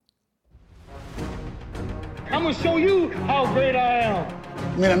I'm gonna show you how great I am.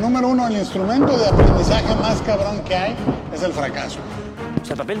 Mira, número uno, el instrumento de aprendizaje más cabrón que hay es el fracaso. O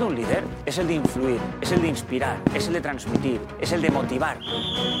sea, el papel de un líder es el de influir, es el de inspirar, es el de transmitir, es el de motivar.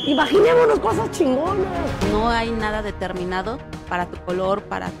 Imaginémonos cosas chingonas. No hay nada determinado para tu color,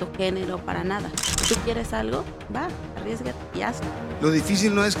 para tu género, para nada. Si tú quieres algo, va, arriésgate y hazlo. Lo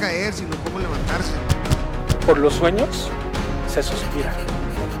difícil no es caer, sino cómo levantarse. Por los sueños se suspira,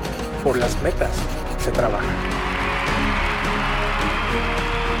 por las metas se trabaja.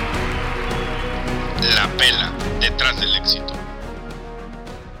 La Pela, detrás del éxito.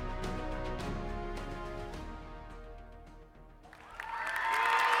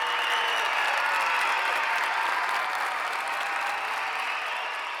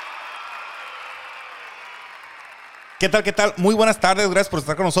 ¿Qué tal? ¿Qué tal? Muy buenas tardes, gracias por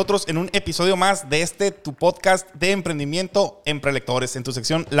estar con nosotros en un episodio más de tu podcast de emprendimiento en prelectores, en tu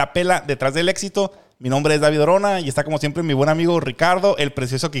sección La Pela, detrás del éxito. Mi nombre es David Orona y está como siempre mi buen amigo Ricardo, el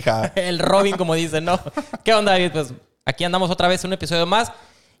precioso Quijada. El Robin, como dicen, ¿no? ¿Qué onda, David? Pues aquí andamos otra vez en un episodio más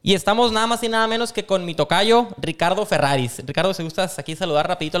y estamos nada más y nada menos que con mi tocayo, Ricardo Ferraris. Ricardo, ¿se gustas aquí saludar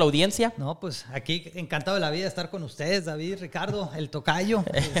rapidito a la audiencia? No, pues aquí encantado de la vida de estar con ustedes, David, Ricardo, el tocayo.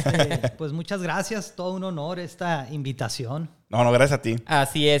 Pues muchas gracias, todo un honor esta invitación. No, gracias a ti.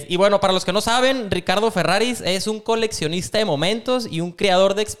 Así es. Y bueno, para los que no saben, Ricardo Ferraris es un coleccionista de momentos y un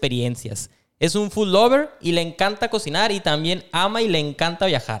creador de experiencias. Es un food lover y le encanta cocinar y también ama y le encanta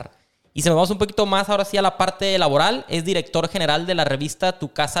viajar. Y si nos vamos un poquito más ahora sí a la parte laboral, es director general de la revista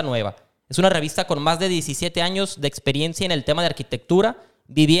Nueva. Es una revista con más de 17 años de experiencia en el tema de arquitectura,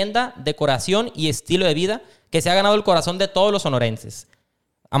 vivienda, decoración y estilo de vida, que se ha ganado el corazón de todos los sonorenses.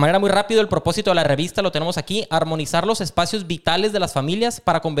 A manera muy rápida, el propósito de la revista lo tenemos aquí: armonizar los espacios vitales de las familias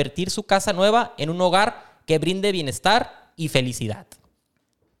para convertir su casa nueva en un hogar que brinde bienestar y felicidad.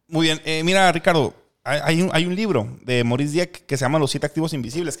 Muy bien. Mira, Ricardo, hay un libro de Maurice Dieck que se llama Los 7 activos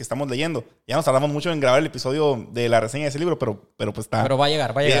invisibles que estamos leyendo. Ya nos tardamos mucho en grabar el episodio de la reseña de ese libro, pero pues está... Pero va a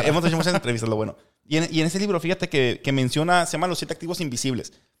llegar. Hemos hecho muchas entrevistas, lo bueno. Y en ese libro, fíjate que menciona, se llama Los 7 activos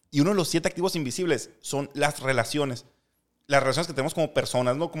invisibles. Y uno de los 7 activos invisibles son las relaciones. Las relaciones que tenemos como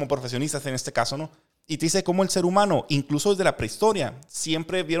personas, ¿no? Como profesionistas en este caso, ¿no? Y te dice cómo el ser humano, incluso desde la prehistoria,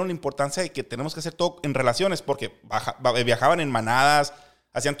 siempre vieron la importancia de que tenemos que hacer todo en relaciones, porque viajaban en manadas,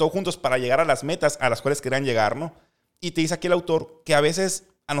 hacían todo juntos para llegar a las metas a las cuales querían llegar, ¿no? Y te dice aquí el autor que a veces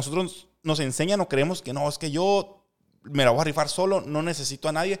a nosotros nos enseñan o creemos que no, es que yo me la voy a rifar solo, no necesito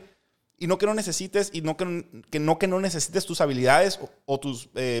a nadie. Y no que no necesites, y no que no necesites tus habilidades o tus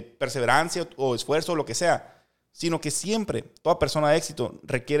perseverancia o esfuerzo o lo que sea, sino que siempre toda persona de éxito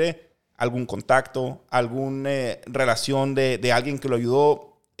requiere algún contacto, alguna relación de alguien que lo ayudó,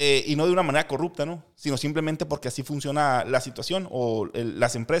 y no de una manera corrupta, ¿no? Sino simplemente porque así funciona la situación o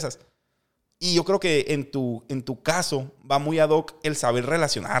las empresas. Y yo creo que en tu caso va muy ad hoc el saber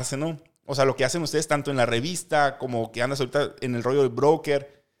relacionarse, ¿no? O sea, lo que hacen ustedes tanto en la revista como que andas ahorita en el rollo del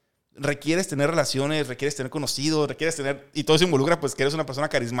broker, requieres tener relaciones, requieres tener conocidos, requieres tener... Y todo eso involucra pues que eres una persona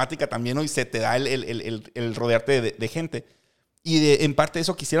carismática también, ¿no? Y se te da el rodearte de gente. Y en parte de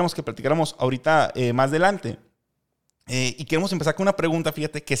eso quisiéramos que platicáramos ahorita más adelante. Y queremos empezar con una pregunta,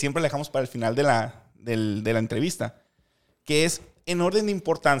 fíjate, que siempre la dejamos para el final de la entrevista, que es en orden de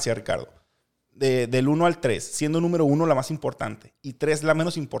importancia, Ricardo, del 1 al 3, siendo número 1 la más importante y 3 la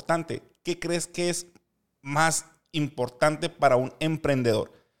menos importante. ¿Qué crees que es más importante para un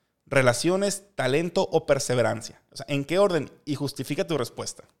emprendedor? ¿Relaciones, talento o perseverancia? O sea, ¿en qué orden? Y justifica tu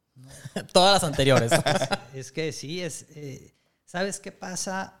respuesta. Todas las anteriores. Es que sí, ¿sabes qué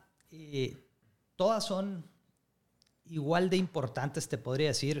pasa? Todas son igual de importantes, te podría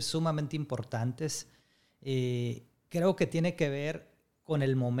decir, sumamente importantes. Creo que tiene que ver con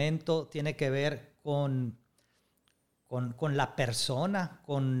el momento, tiene que ver con la persona,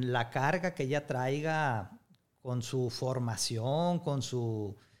 con la carga que ella traiga, con su formación, con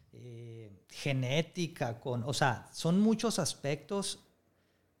su genética, o sea, son muchos aspectos,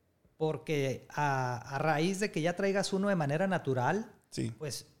 porque a raíz de que ya traigas uno de manera natural, sí,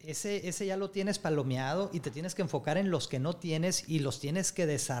 pues ese ya lo tienes palomeado y te tienes que enfocar en los que no tienes y los tienes que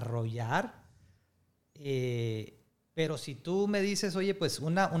desarrollar. Pero si tú me dices, oye, pues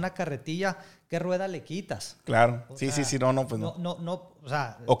una carretilla, ¿qué rueda le quitas? Claro, o sí, sea, sí, no, pues no. No, o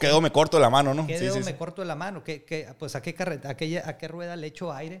sea... O qué dedo me corto de la mano, ¿no? ¿Qué sí, dedo sí, me corto de la mano? Pues ¿a qué rueda le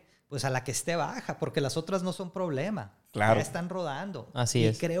echo aire? Pues a la que esté baja, porque las otras no son problema. Claro. Ya están rodando. Así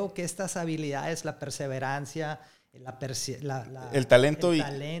es. Y creo que estas habilidades, la perseverancia, el talento y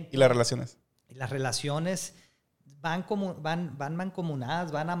las relaciones. Y las relaciones van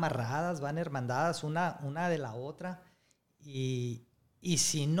mancomunadas, van amarradas, van hermandadas una de la otra. Y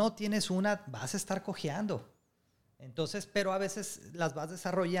si no tienes una, vas a estar cojeando. Entonces, pero a veces las vas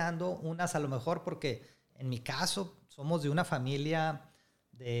desarrollando, unas a lo mejor porque en mi caso somos de una familia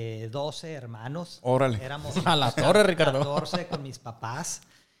de 12 hermanos. Órale. Éramos A la torre, Ricardo. 14 con mis papás.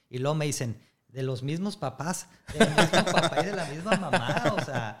 Y luego me dicen, de los mismos papás, del mismo papá y de la misma mamá, o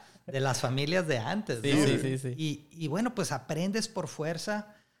sea, de las familias de antes, ¿no? Sí. Y bueno, pues aprendes por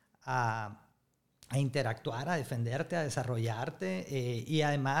fuerza a interactuar, a defenderte, a desarrollarte. Y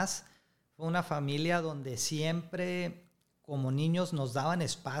además, fue una familia donde siempre, como niños, nos daban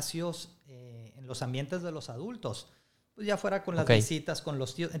espacios en los ambientes de los adultos. Pues ya fuera con las visitas, con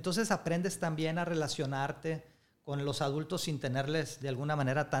los tíos. Entonces aprendes también a relacionarte con los adultos sin tenerles de alguna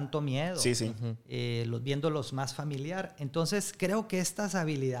manera tanto miedo. Sí. Viéndolos más familiar. Entonces creo que estas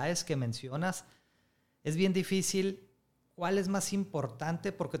habilidades que mencionas es bien difícil. ¿Cuál es más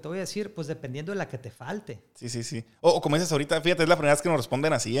importante? Porque te voy a decir, pues dependiendo de la que te falte. Sí. O como dices ahorita, fíjate, es la primera vez que nos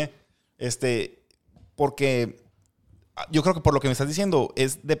responden así, porque yo creo que por lo que me estás diciendo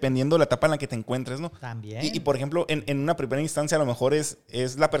es dependiendo de la etapa en la que te encuentres, ¿no? También. Y por ejemplo, en una primera instancia a lo mejor es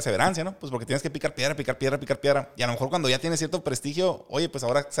la perseverancia, ¿no? Pues porque tienes que picar piedra. Y a lo mejor cuando ya tienes cierto prestigio, oye, pues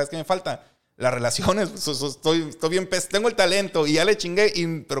ahora, ¿sabes qué me falta? Las relaciones. Pues, estoy bien, tengo el talento y ya le chingué,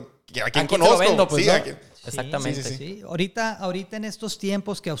 pero ¿a quién conozco? Te lo vendo, pues, sí, ¿no? Exactamente. Sí. Ahorita en estos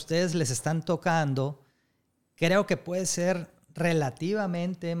tiempos que a ustedes les están tocando, creo que puede ser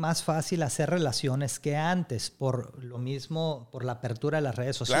relativamente más fácil hacer relaciones que antes, por lo mismo, por la apertura de las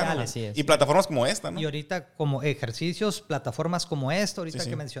redes sociales. Claro, así es. Y plataformas como esta, ¿no? Y ahorita como ejercicios, plataformas como esta, ahorita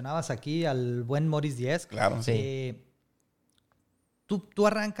que mencionabas aquí al buen Moris 10. Claro. Tú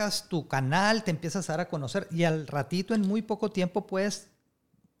arrancas tu canal, te empiezas a dar a conocer y al ratito, en muy poco tiempo, puedes,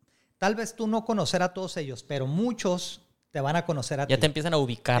 tal vez tú no conocer a todos ellos, pero muchos te van a conocer a ti. Ya te empiezan a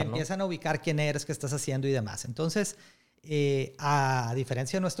ubicar, Te empiezan a ubicar quién eres, qué estás haciendo y demás. Entonces, a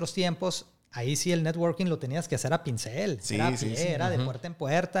diferencia de nuestros tiempos, ahí sí el networking lo tenías que hacer a pincel. Era a pie, era de puerta en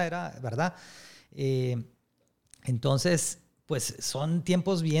puerta, era, ¿verdad? Entonces, pues son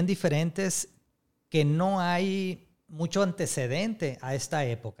tiempos bien diferentes que no hay mucho antecedente a esta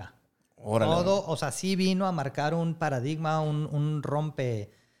época. Órale. Todo, o sea, sí vino a marcar un paradigma, un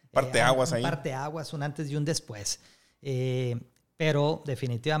rompe... Parteaguas ahí. Parteaguas, un antes y un después. Pero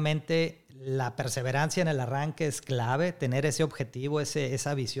definitivamente la perseverancia en el arranque es clave, tener ese objetivo,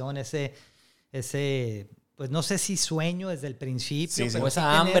 esa visión, ese pues no sé si sueño desde el principio. O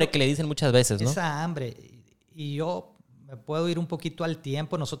esa hambre que le dicen muchas veces, ¿no? Esa hambre. Y yo me puedo ir un poquito al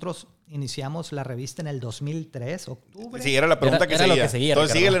tiempo. Nosotros iniciamos la revista en el 2003, octubre. Sí, era la pregunta que seguía.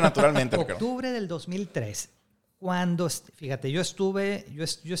 Entonces síguele naturalmente, Ricardo. Octubre del 2003. Cuando, fíjate, yo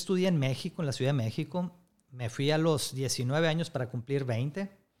estudié en México, en la Ciudad de México. Me fui a los 19 años para cumplir 20.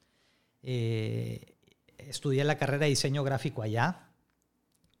 Estudié la carrera de diseño gráfico allá.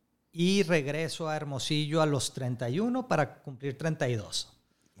 Y regreso a Hermosillo a los 31 para cumplir 32.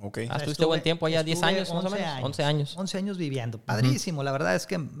 Okay. Estuviste buen tiempo allá, 10 años más o menos. 11 años. 11 años viviendo. Padrísimo. La verdad es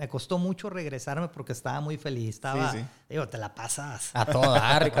que me costó mucho regresarme porque estaba muy feliz. Digo, te la pasas. A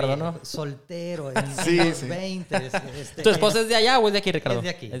toda, Ricardo, ¿no? Soltero, en los 20. ¿Tu esposa es de allá o es de aquí, Ricardo?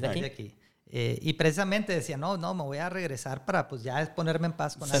 Es de aquí. Y precisamente decía, no, me voy a regresar para pues ya ponerme en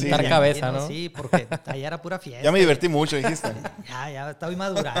paz con alguien. Sentar cabeza, ¿no? Sí, porque allá era pura fiesta. Ya me divertí mucho, dijiste. ya estaba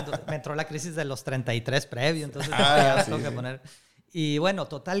madurando. Me entró la crisis de los 33 previo, entonces tengo que poner... Y bueno,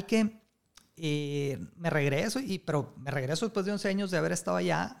 total que me regreso, pero me regreso después de 11 años de haber estado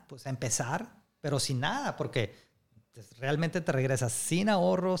allá, pues a empezar, pero sin nada, porque realmente te regresas sin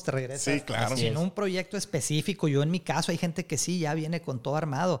ahorros, te regresas sin un proyecto específico. Yo en mi caso hay gente que sí, ya viene con todo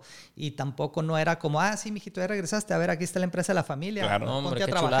armado y tampoco no era como, sí, mijito, ya regresaste, a ver, aquí está la empresa de la familia, claro. ponte hombre, a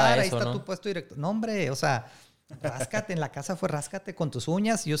qué trabajar, ahí eso, está ¿no? tu puesto directo. No, hombre, o sea, ráscate, en la casa ráscate con tus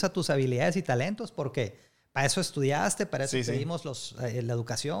uñas y usa tus habilidades y talentos porque... Para eso estudiaste, para eso te dimos la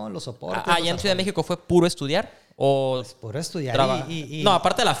educación, los soportes. ¿Allá en Ciudad de México fue puro estudiar? ¿O pues puro estudiar. No,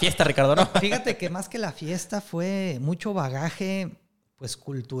 aparte de la fiesta, Ricardo, ¿no? Fíjate que más que la fiesta fue mucho bagaje pues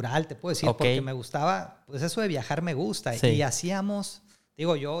cultural, te puedo decir, porque me gustaba, pues eso de viajar me gusta. Sí. Y hacíamos,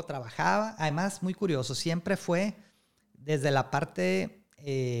 yo trabajaba, además muy curioso, siempre fue desde la parte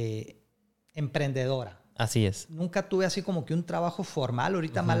emprendedora. Así es. Nunca tuve así como que un trabajo formal,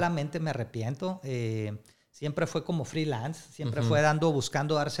 ahorita malamente me arrepiento. Siempre fue como freelance, siempre fue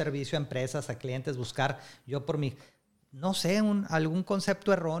buscando dar servicio a empresas, a clientes, buscar yo por mi, no sé, algún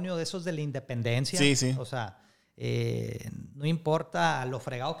concepto erróneo de esos de la independencia. Sí. O sea, no importa lo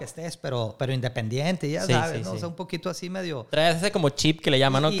fregado que estés, pero independiente, ya sabes, ¿no? Sí. O sea, un poquito así medio... Traes ese como chip que le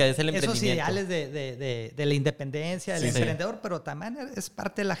llaman, ¿no? Que es el emprendimiento. Esos ideales de la independencia, del emprendedor, pero también es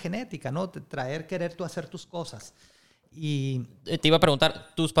parte de la genética, ¿no? Querer tú hacer tus cosas. Y Te iba a preguntar,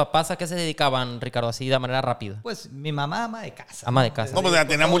 ¿tus papás a qué se dedicaban, Ricardo, así de manera rápida? pues mi mamá ama de casa. Ama de casa. No, pues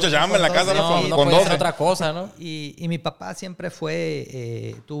tenía mucha chamba en la casa, No, ¿no? no Con puede ser 12. otra cosa, ¿no? Y mi papá siempre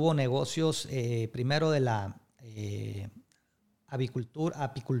tuvo negocios primero de la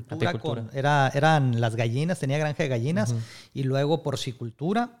apicultura. Eran las gallinas, tenía granja de gallinas, y luego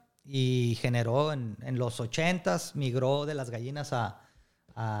porcicultura, y generó en los 80s, migró de las gallinas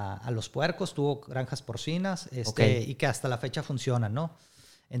a los puercos, tuvo granjas porcinas, y que hasta la fecha funcionan, ¿no?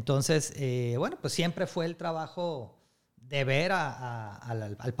 Entonces, bueno, pues siempre fue el trabajo de ver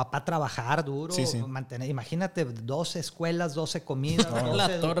al papá trabajar duro, mantener, imagínate, 12 escuelas, 12 comidas,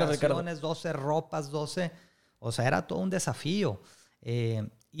 12 educaciones, 12 ropas, 12, o sea, era todo un desafío.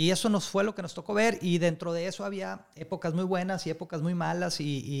 Y eso fue lo que nos tocó ver, y dentro de eso había épocas muy buenas y épocas muy malas,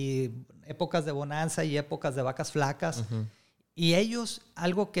 y épocas de bonanza y épocas de vacas flacas. Y ellos,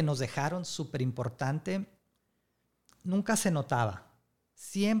 algo que nos dejaron súper importante, nunca se notaba.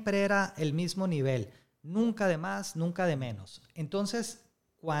 Siempre era el mismo nivel. Nunca de más, nunca de menos. Entonces,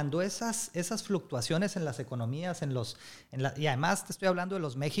 cuando esas fluctuaciones en las economías, y además te estoy hablando de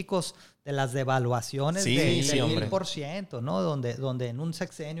los Méxicos, de las devaluaciones del 1000%, ¿no? Donde en un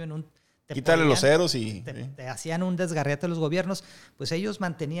sexenio, quítale los ceros y te hacían un desgarrete los gobiernos, pues ellos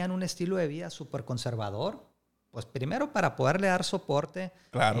mantenían un estilo de vida súper conservador. Pues primero para poderle dar soporte,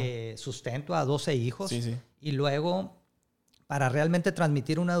 sustento a 12 hijos, y luego para realmente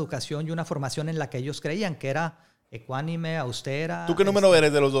transmitir una educación y una formación en la que ellos creían, que era ecuánime, austera. ¿Tú qué número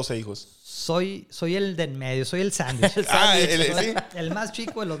eres de los 12 hijos? Soy el de en medio, soy el sándwich. El más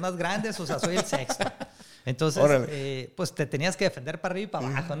chico de los más grandes, o sea, soy el sexto. Entonces, pues te tenías que defender para arriba y para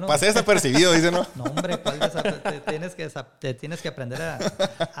abajo, ¿no? Pasé desapercibido, dice, ¿no? No, hombre, te tienes que aprender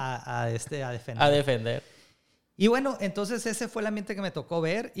a defender. A defender. Y bueno, entonces ese fue el ambiente que me tocó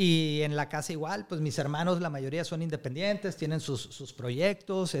ver, y en la casa igual, pues mis hermanos, la mayoría son independientes, tienen sus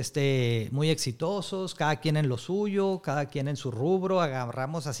proyectos muy exitosos, cada quien en lo suyo, cada quien en su rubro,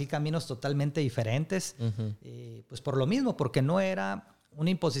 agarramos así caminos totalmente diferentes, pues por lo mismo, porque no era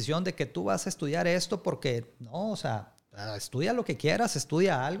una imposición de que tú vas a estudiar esto porque, no, o sea, estudia lo que quieras,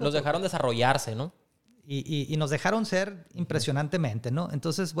 estudia algo. Los dejaron desarrollarse, ¿no? Y nos dejaron ser impresionantemente, ¿no?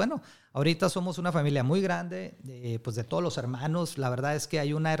 Entonces, bueno, ahorita somos una familia muy grande, pues de todos los hermanos. La verdad es que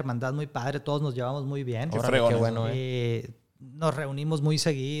hay una hermandad muy padre, todos nos llevamos muy bien. Qué fregón. Qué bueno, Nos reunimos muy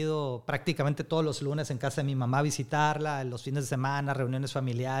seguido, prácticamente todos los lunes en casa de mi mamá a visitarla, los fines de semana, reuniones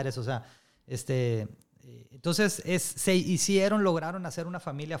familiares, o sea, entonces lograron hacer una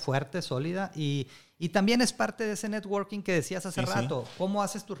familia fuerte, sólida, y también es parte de ese networking que decías hace rato. ¿Cómo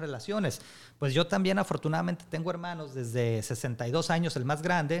haces tus relaciones? Pues yo también afortunadamente tengo hermanos desde 62 años, el más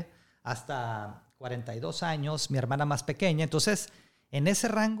grande, hasta 42 años, mi hermana más pequeña. Entonces, en ese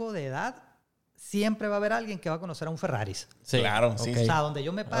rango de edad, siempre va a haber alguien que va a conocer a un Ferraris. Sí, claro, sí. O sea, donde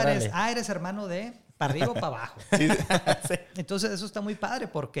yo me pare, eres hermano de... para arriba o para abajo. Entonces eso está muy padre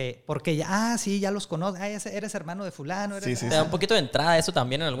porque ya, ya los conoces. Eres hermano de fulano. Te da un poquito de entrada a eso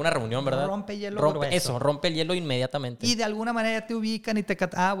también en alguna reunión, ¿verdad? Rompe el hielo inmediatamente. Y de alguna manera te ubican y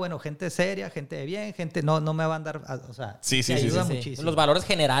bueno, gente seria, gente de bien, gente no me va a andar, o sea, te ayuda muchísimo. Los valores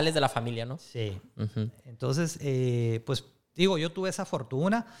generales de la familia, ¿no? Sí. Entonces, pues digo, yo tuve esa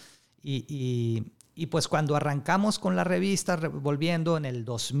fortuna y pues cuando arrancamos con la revista, volviendo en el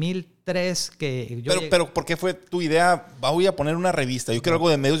 2003, que yo pero ¿por qué fue tu idea? Voy a poner una revista. Yo quiero algo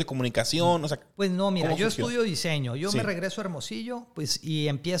de medios de comunicación. O sea, pues no, mira, yo estudio diseño. Yo me regreso a Hermosillo, pues, y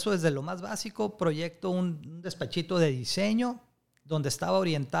empiezo desde lo más básico. Proyecto un despachito de diseño donde estaba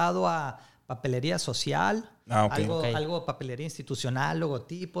orientado a papelería social, algo de papelería institucional,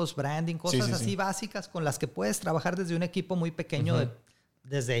 logotipos, branding, cosas así básicas con las que puedes trabajar desde un equipo muy pequeño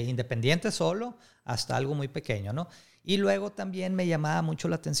desde independiente solo hasta algo muy pequeño, ¿no? Y luego también me llamaba mucho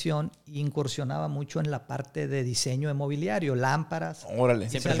la atención, incursionaba mucho en la parte de diseño de mobiliario, lámparas. Órale.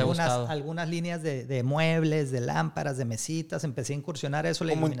 Siempre te ha gustado. Algunas líneas de muebles, de lámparas, de mesitas. Empecé a incursionar eso.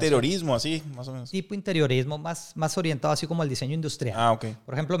 Como interiorismo, así, más o menos. Tipo interiorismo, más orientado así como al diseño industrial. Ah, ok.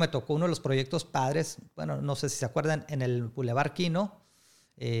 Por ejemplo, me tocó uno de los proyectos padres, bueno, no sé si se acuerdan, en el Boulevard Quino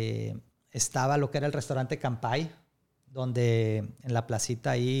estaba lo que era el restaurante Campay, donde en la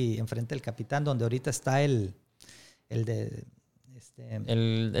placita ahí enfrente del Capitán, donde ahorita está el de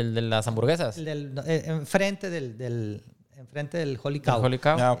las hamburguesas. Enfrente del Holy Cow.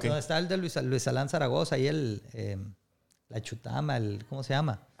 Donde está el de Luis Alán Zaragoza, ahí la Chutama, ¿cómo se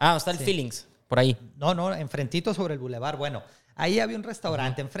llama? Está el Feelings, por ahí. No, enfrentito sobre el bulevar. Bueno, ahí había un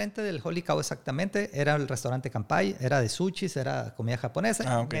restaurante, enfrente del Holy Cow exactamente, era el restaurante Campay, era de sushis, era comida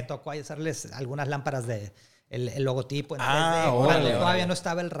japonesa. Me tocó ahí hacerles algunas lámparas el logotipo en órale, todavía no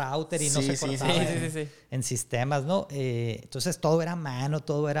estaba el router y no se cortaba en sistemas, ¿no? Entonces todo era a mano,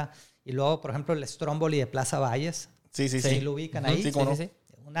 todo era... Y luego, por ejemplo, el Stromboli de Plaza Valles. Sí. Lo ubican ahí. Sí.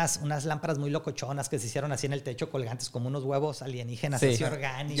 Unas lámparas muy locochonas que se hicieron así en el techo colgantes como unos huevos alienígenas así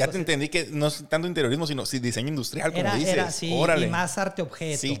orgánicos. Ya te entendí que no es tanto interiorismo, sino diseño industrial, como dices. Sí, órale. Y más arte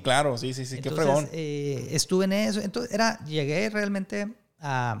objeto. Sí, claro, sí, Entonces, qué fregón. Estuve en eso. Entonces llegué realmente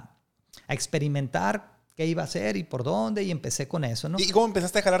a experimentar qué iba a hacer y por dónde, y empecé con eso, ¿no? ¿Y cómo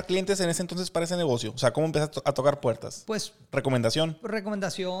empezaste a jalar clientes en ese entonces para ese negocio? O sea, ¿cómo empezaste a tocar puertas? Pues... ¿Recomendación?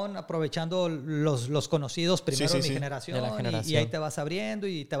 Aprovechando los conocidos primero de mi generación. De la generación. Y ahí te vas abriendo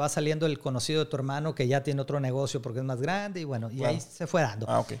y te va saliendo el conocido de tu hermano que ya tiene otro negocio porque es más grande y bueno, y ahí se fue dando.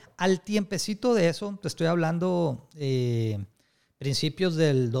 Ok. Al tiempecito de eso, te estoy hablando principios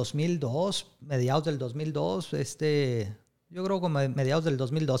del 2002, mediados del 2002, yo creo como mediados del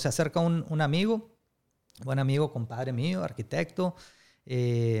 2002, se acerca un amigo, buen amigo, compadre mío, arquitecto,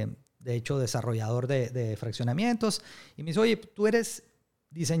 de hecho desarrollador de fraccionamientos, y me dice, oye, tú eres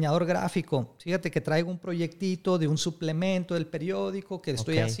diseñador gráfico, fíjate que traigo un proyectito de un suplemento del periódico que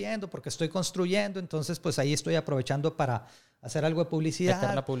estoy haciendo porque estoy construyendo, entonces pues ahí estoy aprovechando para hacer algo de publicidad.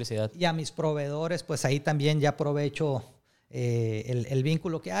 Meter la publicidad. Y a mis proveedores, pues ahí también ya aprovecho el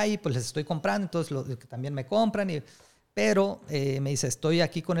vínculo que hay, pues les estoy comprando, entonces los que también me compran pero me dice, estoy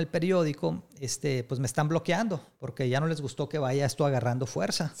aquí con el periódico, pues me están bloqueando porque ya no les gustó que vaya esto agarrando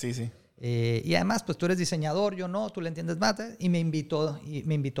fuerza. Sí. Y además, pues tú eres diseñador, yo no, tú le entiendes más, y me invitó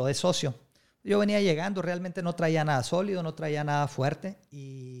de socio. Yo venía llegando, realmente no traía nada sólido, no traía nada fuerte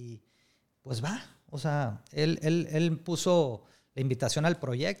y pues o sea, él puso la invitación al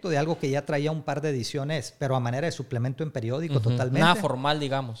proyecto de algo que ya traía un par de ediciones, pero a manera de suplemento en periódico totalmente. Nada formal,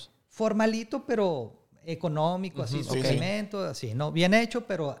 digamos. Formalito, pero económico, así, suplemento, así, ¿no? Bien hecho,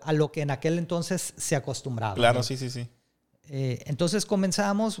 pero a lo que en aquel entonces se acostumbraba. Claro, ¿no? sí. Entonces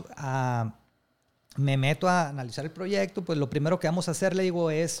comenzamos me meto a analizar el proyecto, pues lo primero que vamos a hacer, le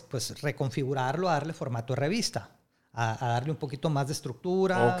digo, es pues reconfigurarlo, a darle formato de revista, a darle un poquito más de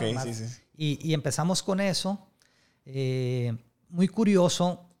estructura. Y empezamos con eso. Muy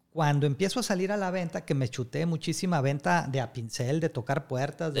curioso, cuando empiezo a salir a la venta, que me chuté muchísima venta de a pincel, de tocar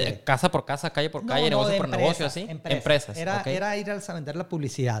puertas. De casa por casa, calle por calle, negocio por negocio, ¿así? Empresas. Era ir a vender la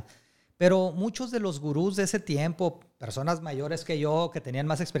publicidad. Pero muchos de los gurús de ese tiempo, personas mayores que yo, que tenían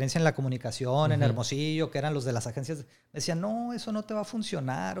más experiencia en la comunicación, en Hermosillo, que eran los de las agencias, me decían, no, eso no te va a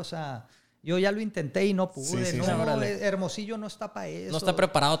funcionar, o sea... Yo ya lo intenté y no pude. Hermosillo no está para eso. No está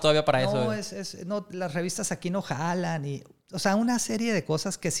preparado todavía para eso. No, las revistas aquí no jalan. O sea, una serie de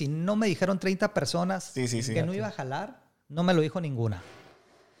cosas que si no me dijeron 30 personas que no iba a jalar, no me lo dijo ninguna.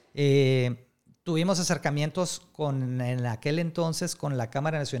 Tuvimos acercamientos en aquel entonces con la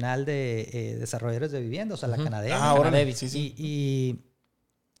Cámara Nacional de Desarrolladores de Vivienda, o sea, la Canadevi. Órale.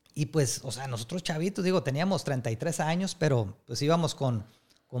 Y pues, o sea, nosotros chavitos, teníamos 33 años, pero pues íbamos con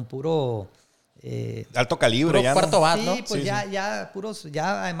puro... alto calibre, puro ya. Cuarto bat, ¿no? Sí, pues ya puros,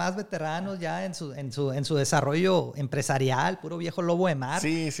 ya además veteranos, ya en su desarrollo empresarial, puro viejo lobo de mar.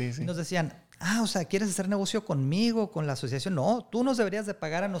 Sí. Y nos decían, o sea, ¿quieres hacer negocio conmigo, con la asociación? No, tú nos deberías de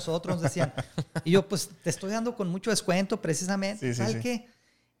pagar a nosotros, nos decían. Y yo, pues, te estoy dando con mucho descuento, precisamente. ¿Sabes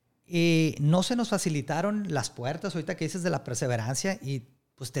qué? No se nos facilitaron las puertas, ahorita que dices de la perseverancia, y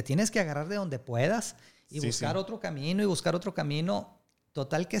pues te tienes que agarrar de donde puedas y buscar otro camino.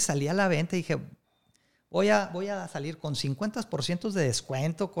 Total que salí a la venta y dije, voy a salir con 50% de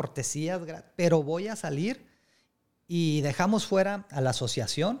descuento, cortesías, pero voy a salir, y dejamos fuera a la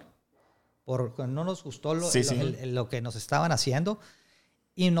asociación porque no nos gustó lo que nos estaban haciendo,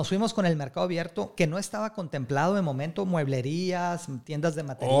 y nos fuimos con el mercado abierto, que no estaba contemplado de momento, mueblerías, tiendas de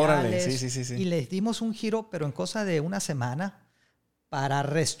materiales. Órale, y les dimos un giro, pero en cosa de una semana, para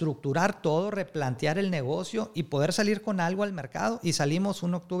reestructurar todo, replantear el negocio y poder salir con algo al mercado. Y salimos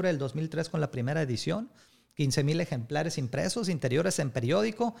 1 de octubre del 2003 con la primera edición, 15,000 ejemplares impresos, interiores en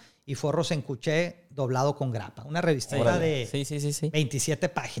periódico y forros en cuché doblado con grapa. Una revista de 27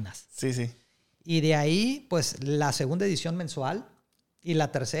 páginas. Y de ahí, pues, la segunda edición mensual y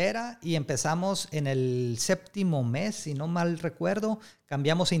la tercera, y empezamos en el 7º mes, si no mal recuerdo,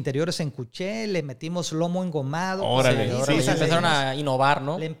 cambiamos interiores en cuché, le metimos lomo engomado. Empezaron a innovar,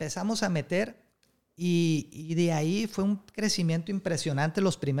 ¿no? Le empezamos a meter, y de ahí fue un crecimiento impresionante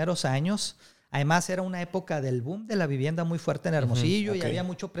los primeros años. Además, era una época del boom de la vivienda muy fuerte en Hermosillo, y había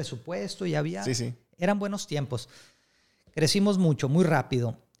mucho presupuesto, y había... Eran buenos tiempos. Crecimos mucho, muy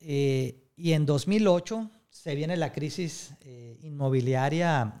rápido. Y en 2008... se viene la crisis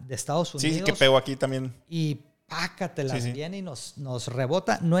inmobiliaria de Estados Unidos. Sí, que pegó aquí también. Y pácatelas, viene y nos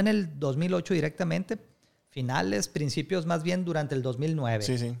rebota. No en el 2008 directamente, finales, principios más bien durante el 2009.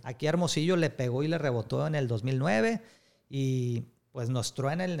 Sí. Aquí Hermosillo le pegó y le rebotó en el 2009 y pues nos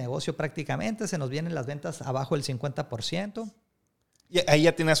truena el negocio prácticamente, se nos vienen las ventas abajo del 50%. Y ahí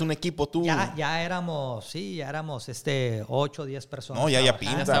ya tenías un equipo tú. Ya éramos 8 o 10 personas. No, ya trabajando.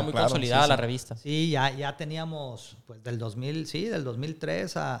 pinta. Estaba muy consolidada la revista. Sí, ya teníamos, pues del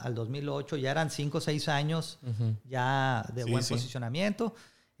 2003 al 2008, ya eran 5 o 6 años ya de buen posicionamiento.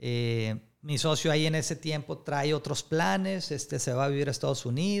 Mi socio ahí en ese tiempo trae otros planes, se va a vivir a Estados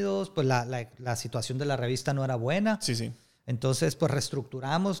Unidos, pues la situación de la revista no era buena. Sí. Entonces, pues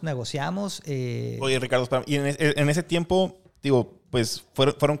reestructuramos, negociamos. Oye, Ricardo, espera, y en ese tiempo, digo, pues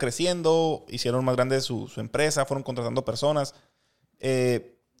fueron creciendo, hicieron más grande su empresa, fueron contratando personas. O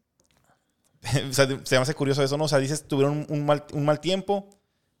sea, se me hace curioso eso, ¿no? O sea, dices, tuvieron un mal tiempo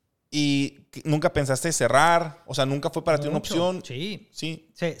y nunca pensaste cerrar. O sea, nunca fue para ti una opción. Sí.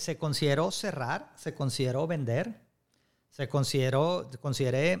 Se consideró cerrar, se consideró vender,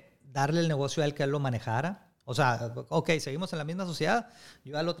 consideré darle el negocio a él que él lo manejara. O sea, ok, seguimos en la misma sociedad.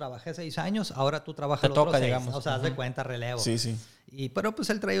 Yo ya lo trabajé 6 años, ahora tú trabajas los otros 6. Digamos. O sea, haz de cuenta, relevo. Sí. Pero pues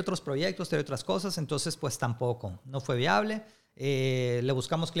él trae otros proyectos, trae otras cosas, entonces pues tampoco. No fue viable. Le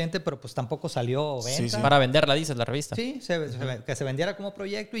buscamos cliente, pero pues tampoco salió venta. Sí. Para venderla, dices, la revista. Sí, que se vendiera como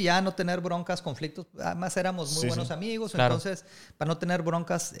proyecto y ya no tener broncas, conflictos. Además éramos muy buenos amigos, claro. Entonces para no tener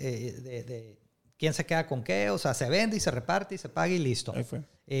broncas de quién se queda con qué, o sea, se vende y se reparte y se paga y listo. Ahí fue.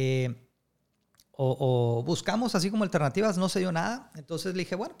 O buscamos así como alternativas, no se dio nada. Entonces le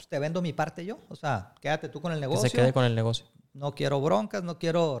dije, bueno, pues te vendo mi parte yo. O sea, quédate tú con el negocio. Que se quede con el negocio. No quiero broncas, no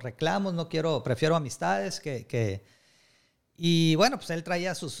quiero reclamos, prefiero amistades Y bueno, pues él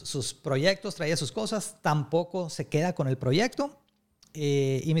traía sus proyectos, traía sus cosas. Tampoco se queda con el proyecto.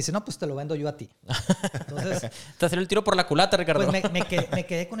 Y me dice, no, pues te lo vendo yo a ti. Entonces, te salió el tiro por la culata, Ricardo. Pues me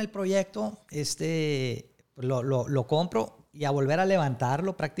quedé con el proyecto, lo compro y a volver a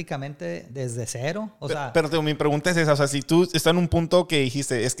levantarlo prácticamente desde cero. O sea, pero mi pregunta es esa. O sea, si tú estás en un punto que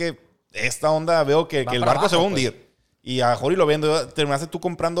dijiste, es que esta onda veo que el barco se va a hundir. Pues. Y a Jori lo vendo. Terminaste tú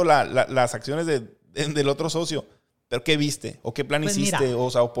comprando las acciones del otro socio. ¿Pero qué viste? ¿O qué plan hiciste? Mira,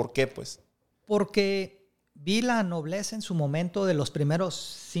 ¿o por qué, pues? Porque vi la nobleza en su momento de los primeros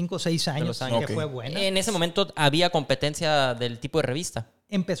 5 o 6 años, que fue buena. En ese momento había competencia del tipo de revista.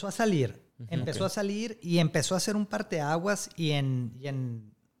 Empezó a salir. Empezó a salir y empezó a hacer un parteaguas y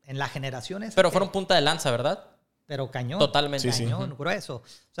en la generación esa. Pero fueron punta de lanza, ¿verdad? Pero cañón. Totalmente. Cañón, grueso.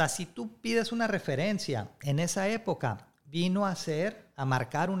 O sea, si tú pides una referencia en esa época, vino a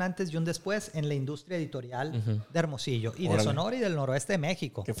marcar un antes y un después en la industria editorial de Hermosillo y de Sonora y del noroeste de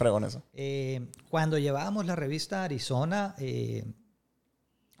México. Qué fregón eso. Cuando llevábamos la revista a Arizona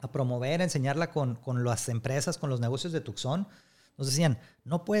a promover, a enseñarla con las empresas, con los negocios de Tucson, nos decían,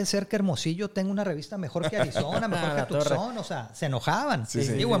 no puede ser que Hermosillo tenga una revista mejor que Arizona, mejor que Tucson. O sea, se enojaban.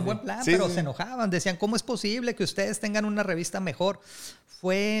 Digo, en buen plan, pero se enojaban. Decían, ¿cómo es posible que ustedes tengan una revista mejor?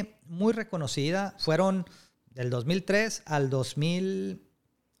 Fue muy reconocida. Fueron del 2003 al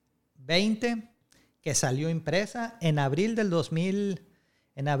 2020 que salió impresa. En abril del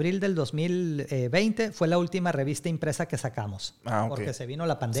 2020 fue la última revista impresa que sacamos. Porque se vino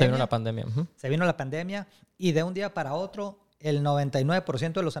la pandemia. Se vino la pandemia y de un día para otro el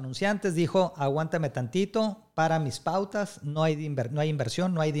 99% de los anunciantes dijo, aguántame tantito, para mis pautas, no hay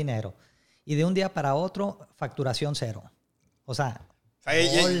inversión, no hay dinero. Y de un día para otro, facturación 0. O sea,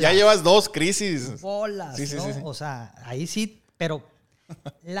 ya llevas 2 crisis. Bolas, ¿no? Sí. O sea, ahí sí, pero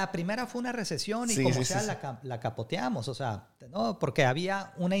la primera fue una recesión y la capoteamos. O sea, no, porque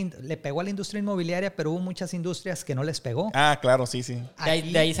le pegó a la industria inmobiliaria, pero hubo muchas industrias que no les pegó. Claro, sí.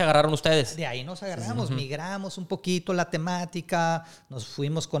 De ahí se agarraron ustedes. De ahí nos agarramos, migramos un poquito la temática, nos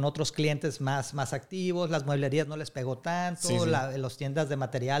fuimos con otros clientes más activos, las mueblerías no les pegó tanto, las tiendas de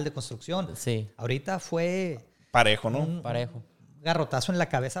material de construcción. Sí. Ahorita fue... Parejo, ¿no? Parejo. Garrotazo en la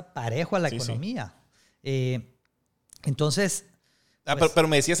cabeza parejo a la economía. Entonces... pero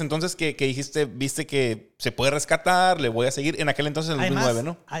me decías entonces que viste que se puede rescatar, le voy a seguir en aquel entonces, en el 2009,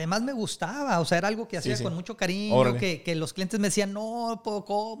 ¿no? Además me gustaba, o sea, era algo que hacía con mucho cariño, que los clientes me decían, no,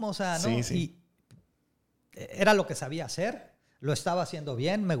 ¿cómo? O sea, ¿no? Y era lo que sabía hacer, lo estaba haciendo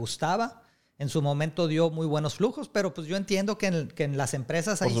bien, me gustaba. En su momento dio muy buenos flujos, pero pues yo entiendo que en las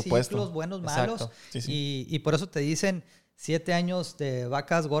empresas hay ciclos buenos, malos. Y por eso te dicen 7 años de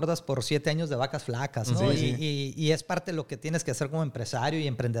vacas gordas por 7 años de vacas flacas, ¿no? Y es parte de lo que tienes que hacer como empresario y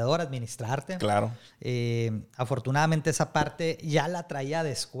emprendedor, administrarte. Claro. Afortunadamente esa parte ya la traía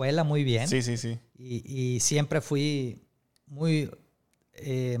de escuela muy bien. Sí. Y siempre fui muy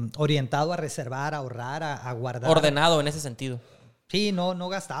orientado a reservar, a ahorrar, a guardar. Ordenado en ese sentido. Sí, no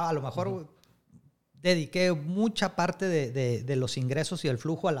gastaba. A lo mejor dediqué mucha parte de los ingresos y el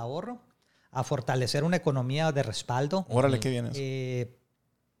flujo al ahorro, a fortalecer una economía de respaldo. Órale, qué bien eso.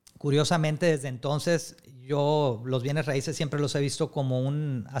 Curiosamente, desde entonces, yo los bienes raíces siempre los he visto como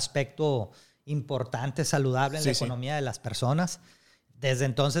un aspecto importante, saludable en la economía de las personas. Desde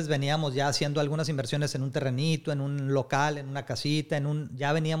entonces veníamos ya haciendo algunas inversiones en un terrenito, en un local, en una casita,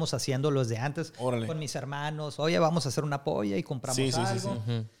 ya veníamos haciéndolo desde antes. Órale. Con mis hermanos. Oye, vamos a hacer una polla y compramos algo.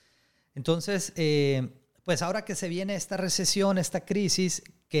 Sí. Entonces, pues ahora que se viene esta recesión, esta crisis,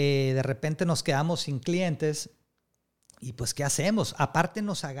 que de repente nos quedamos sin clientes, y pues, ¿qué hacemos? Aparte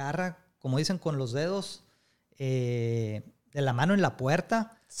nos agarra, como dicen, con los dedos de la mano en la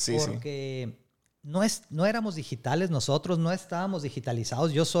puerta, porque no éramos digitales nosotros, no estábamos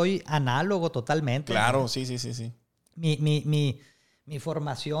digitalizados. Yo soy análogo totalmente. Claro, ¿no? Sí. Mi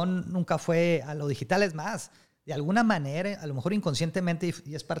formación nunca fue a lo digital. Es más, de alguna manera, a lo mejor inconscientemente,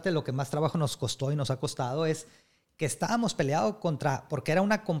 y es parte de lo que más trabajo nos costó y nos ha costado, es que estábamos peleados porque era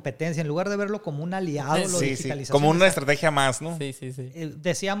una competencia. En lugar de verlo como un aliado, lo digitalización. Como una estrategia más, ¿no? Sí.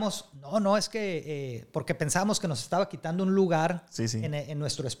 Decíamos, no, es que... porque pensábamos que nos estaba quitando un lugar en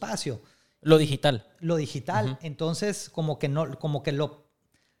nuestro espacio. Lo digital. Entonces, como que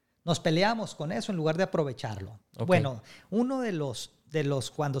nos peleamos con eso en lugar de aprovecharlo. Okay. Bueno, uno de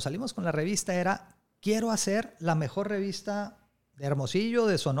los cuando salimos con la revista era, quiero hacer la mejor revista de Hermosillo,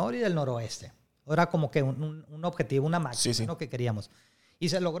 de Sonora y del Noroeste. Era como que un objetivo, una máxima, ¿no? Que queríamos. Y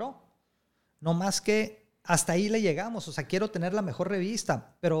se logró. No más que hasta ahí le llegamos. O sea, quiero tener la mejor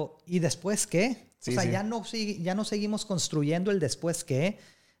revista. Pero, ¿y después qué? Ya no seguimos construyendo el después qué.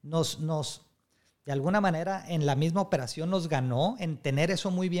 De alguna manera, en la misma operación nos ganó en tener eso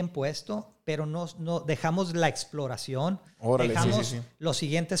muy bien puesto, pero no dejamos la exploración. Órale, dejamos los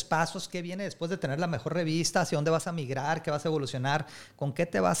siguientes pasos. ¿Qué viene después de tener la mejor revista? ¿Hacia dónde vas a migrar? ¿Qué vas a evolucionar? ¿Con qué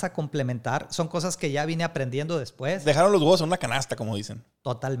te vas a complementar? Son cosas que ya vine aprendiendo después. Dejaron los huevos en una canasta, como dicen.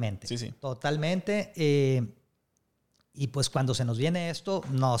 Totalmente. Sí. Totalmente. Y pues cuando se nos viene esto,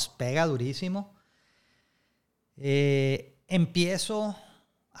 nos pega durísimo. Empiezo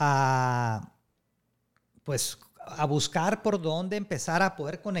a buscar por dónde empezar a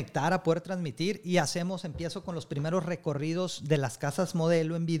poder conectar, a poder transmitir, y empiezo con los primeros recorridos de las casas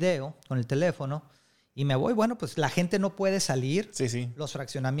modelo en video con el teléfono, y me voy, pues la gente no puede salir, los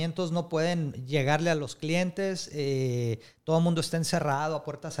fraccionamientos no pueden llegarle a los clientes, todo el mundo está encerrado, a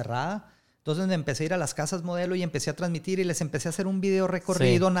puerta cerrada. Entonces me empecé a ir a las casas modelo y empecé a transmitir, y les empecé a hacer un video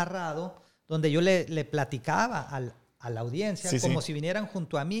recorrido narrado, donde yo le platicaba a la audiencia, como si vinieran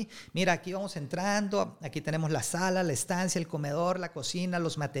junto a mí. Mira, aquí vamos entrando, aquí tenemos la sala, la estancia, el comedor, la cocina,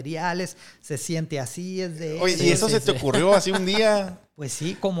 los materiales, se siente así, es de... Oye, ¿y eso se te ocurrió así un día? Pues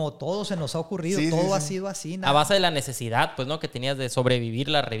sí, como todo se nos ha ocurrido, todo ha sido así. A base de la necesidad, pues, ¿no? Que tenías de sobrevivir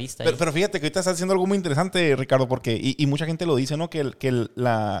la revista. Pero fíjate que ahorita estás haciendo algo muy interesante, Ricardo, porque, y mucha gente lo dice, ¿no? Que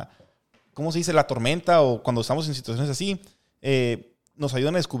la... ¿Cómo se dice? La tormenta, o cuando estamos en situaciones así... nos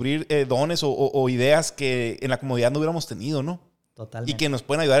ayudan a descubrir dones o ideas que en la comodidad no hubiéramos tenido, ¿no? Totalmente. Y que nos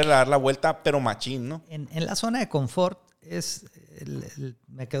pueden ayudar a dar la vuelta, pero machín, ¿no? En la zona de confort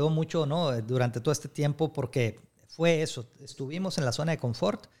me quedó mucho, ¿no? Durante todo este tiempo, porque fue eso. Estuvimos en la zona de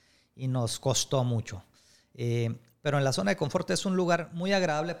confort y nos costó mucho. Pero en la zona de confort es un lugar muy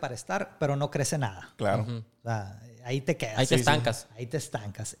agradable para estar, pero no crece nada. Claro. O sea, ahí te quedas. Ahí te estancas. Ahí te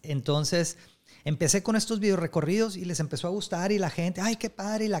estancas. Entonces... empecé con estos videorecorridos y les empezó a gustar, y la gente, ¡ay, qué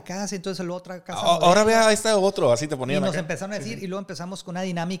padre! Y la casa, entonces la otra casa. Ahora vea esta otro, así te ponían. Y nos empezaron a decir, y luego empezamos con una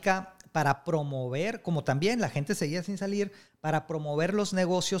dinámica para promover, como también la gente seguía sin salir, para promover los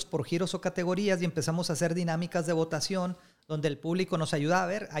negocios por giros o categorías, y empezamos a hacer dinámicas de votación donde el público nos ayuda a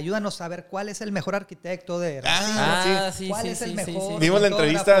ver, ayúdanos a ver cuál es el mejor arquitecto de... ¿Cuál es el mejor? Vimos la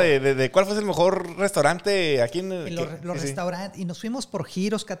entrevista de cuál fue el mejor restaurante aquí en... los restaurantes, y nos fuimos por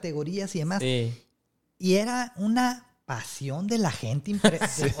giros, categorías y demás. Y era una pasión de la gente.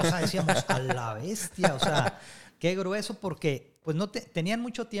 O sea, decíamos, a la bestia. O sea, qué grueso, porque pues tenían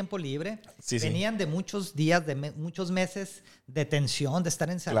mucho tiempo libre. Venían de muchos días, de muchos meses de tensión, de estar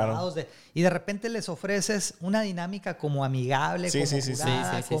encerrados. Claro. Y de repente les ofreces una dinámica como amigable,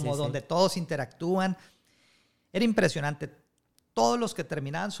 como donde todos interactúan. Era impresionante. Todos los que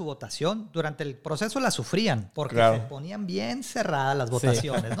terminaban su votación, durante el proceso la sufrían, porque se ponían bien cerradas las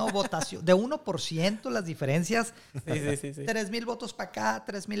votaciones, ¿no? Votación de 1% las diferencias. 3,000 votos para acá,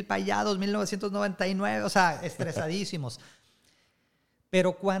 3,000 para allá, 2,999, o sea, estresadísimos.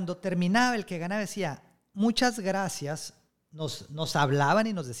 Pero cuando terminaba, el que ganaba decía, muchas gracias, nos hablaban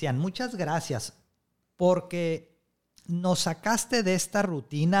y nos decían, muchas gracias, porque nos sacaste de esta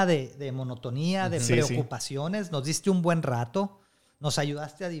rutina de monotonía, de preocupaciones, nos diste un buen rato, nos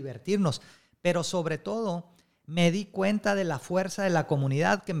ayudaste a divertirnos, pero sobre todo me di cuenta de la fuerza de la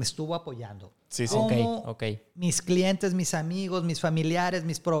comunidad que me estuvo apoyando. Sí. Como Ok. mis clientes, mis amigos, mis familiares,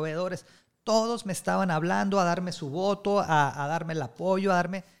 mis proveedores, todos me estaban hablando a darme su voto, a darme el apoyo, a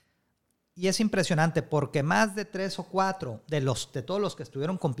darme... Y es impresionante porque más de 3 o 4 de todos los que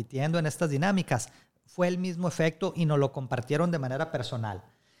estuvieron compitiendo en estas dinámicas fue el mismo efecto y nos lo compartieron de manera personal.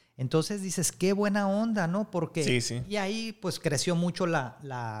 Entonces dices, qué buena onda, ¿no? Porque Sí. Y ahí pues creció mucho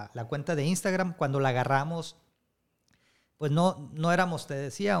la cuenta de Instagram. Cuando la agarramos, pues no éramos, te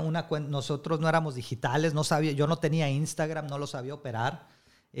decía, nosotros no éramos digitales, yo no tenía Instagram, no lo sabía operar.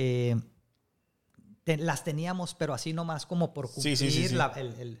 Las teníamos, pero así nomás como por cumplir. Sí.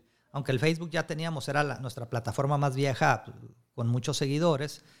 Aunque el Facebook ya teníamos, era nuestra plataforma más vieja, con muchos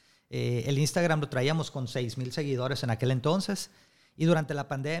seguidores. El Instagram lo traíamos con 6,000 seguidores en aquel entonces. Y durante la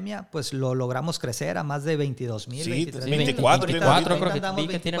pandemia, pues lo logramos crecer a más de 22,000, 23,000. 24 creo que andamos vi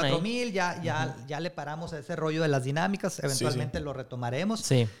que tienen ahí. 24,000, ya le paramos a ese rollo de las dinámicas. Eventualmente lo retomaremos.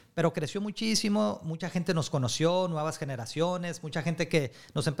 Sí. Pero creció muchísimo, mucha gente nos conoció, nuevas generaciones, mucha gente que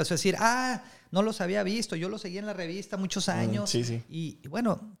nos empezó a decir, no los había visto, yo los seguí en la revista muchos años. Sí. Y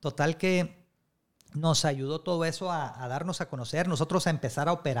bueno, total que nos ayudó todo eso a darnos a conocer, nosotros a empezar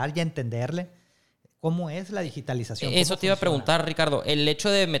a operar y a entenderle cómo es la digitalización. Eso te iba a preguntar, Ricardo. El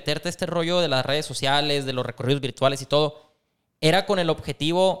hecho de meterte este rollo de las redes sociales, de los recorridos virtuales y todo, ¿era con el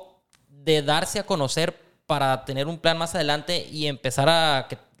objetivo de darse a conocer para tener un plan más adelante y empezar a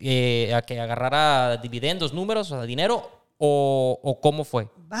que agarrara dividendos, números, o sea, dinero? ¿O cómo fue?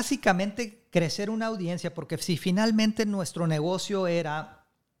 Básicamente crecer una audiencia, porque si finalmente nuestro negocio era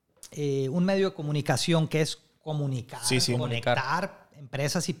un medio de comunicación que es comunicar, conectar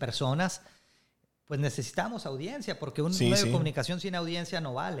empresas y personas, pues necesitamos audiencia, porque un medio de comunicación sin audiencia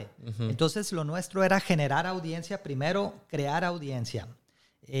no vale. Uh-huh. Entonces, lo nuestro era generar audiencia primero, crear audiencia.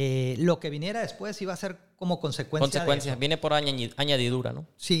 Lo que viniera después iba a ser como consecuencia de eso. Viene por añadidura, ¿no?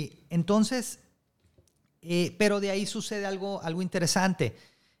 Sí, entonces, pero de ahí sucede algo interesante.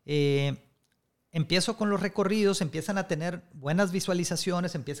 Empiezo con los recorridos, empiezan a tener buenas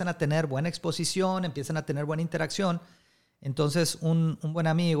visualizaciones, empiezan a tener buena exposición, empiezan a tener buena interacción. Entonces, un buen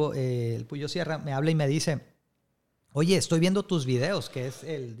amigo, el Puyo Sierra, me habla y me dice, oye, estoy viendo tus videos, que es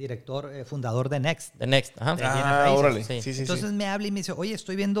el director fundador de Next. De Next, ajá. Órale. Sí. Entonces me habla y me dice, oye,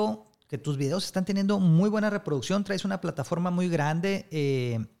 estoy viendo que tus videos están teniendo muy buena reproducción, traes una plataforma muy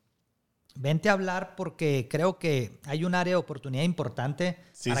grande, vente a hablar porque creo que hay un área de oportunidad importante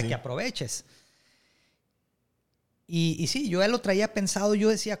para que aproveches. Y sí, yo ya lo traía pensado, yo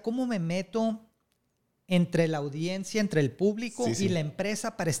decía, ¿cómo me meto entre la audiencia, entre el público y la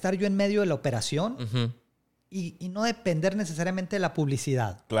empresa para estar yo en medio de la operación y no depender necesariamente de la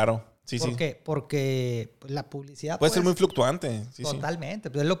publicidad? Claro, porque la publicidad puede ser muy fluctuante. Totalmente,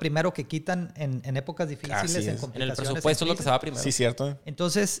 pues es lo primero que quitan en épocas difíciles, en complicaciones. En el presupuesto es lo que se va primero. Sí, cierto.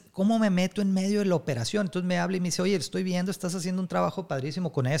 Entonces, ¿cómo me meto en medio de la operación? Entonces me habla y me dice, oye, estoy viendo, estás haciendo un trabajo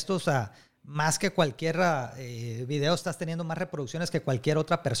padrísimo con esto, o sea, más que cualquier video, estás teniendo más reproducciones que cualquier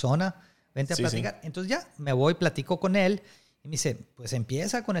otra persona. Vente a platicar. Entonces ya me voy, platico con él y me dice, pues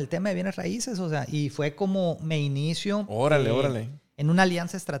empieza con el tema de bienes raíces. O sea, y fue como me inicio en una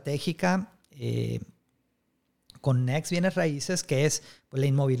alianza estratégica con Next Bienes Raíces, que es pues, la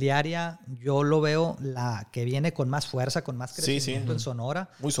inmobiliaria. Yo lo veo la que viene con más fuerza, con más crecimiento en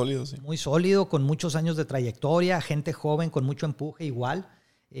Sonora. Muy sólido, sí. Muy sólido, con muchos años de trayectoria, gente joven con mucho empuje igual.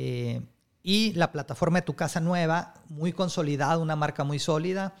 Y la plataforma de Tu Casa Nueva, muy consolidada, una marca muy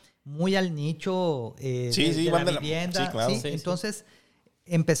sólida, muy al nicho de la vivienda. Sí, claro. Entonces,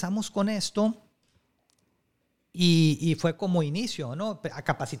 empezamos con esto y fue como inicio, ¿no? A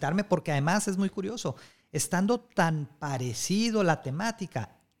capacitarme, porque además es muy curioso. Estando tan parecido la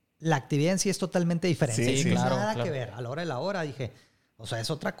temática, la actividad en sí es totalmente diferente. Sí, claro, nada que ver. A la hora de la hora dije, o sea,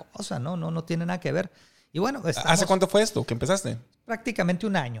 es otra cosa, no tiene nada que ver. Y bueno, ¿hace cuánto fue esto que empezaste? Prácticamente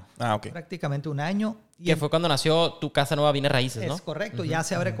un año. Ok. Prácticamente un año. Que fue cuando nació Tu Casa Nueva Bienes Raíces, ¿no? Es correcto. Ya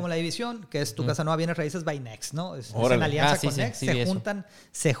se abre como la división, que es Tu Casa Nueva Bienes Raíces by Next, ¿no? Es en alianza con Next.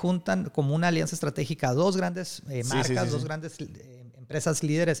 Se juntan como una alianza estratégica dos grandes marcas, dos grandes empresas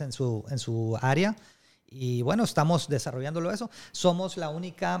líderes en su área. Y bueno, estamos desarrollándolo eso. Somos la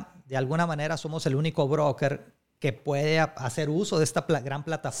única, de alguna manera, somos el único broker que puede hacer uso de esta gran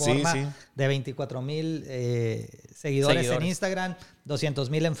plataforma de 24,000 seguidores en Instagram,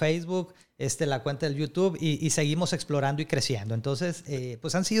 200,000 en Facebook, la cuenta del YouTube y seguimos explorando y creciendo. Entonces,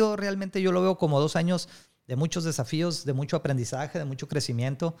 pues han sido realmente, yo lo veo como 2 años de muchos desafíos, de mucho aprendizaje, de mucho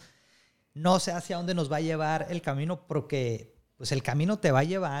crecimiento. No sé hacia dónde nos va a llevar el camino porque pues el camino te va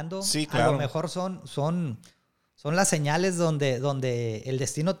llevando. Sí, claro. A lo mejor son Son las señales donde el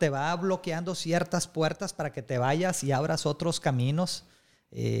destino te va bloqueando ciertas puertas para que te vayas y abras otros caminos,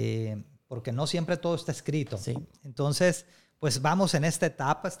 porque no siempre todo está escrito. Sí. Entonces, pues vamos en esta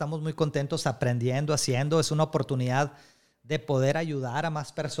etapa, estamos muy contentos aprendiendo, haciendo. Es una oportunidad de poder ayudar a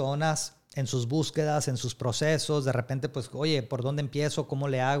más personas en sus búsquedas, en sus procesos. De repente, pues, oye, ¿por dónde empiezo? ¿Cómo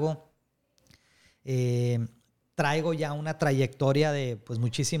le hago? Traigo ya una trayectoria de pues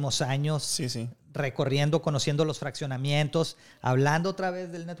muchísimos años recorriendo, conociendo los fraccionamientos, hablando otra vez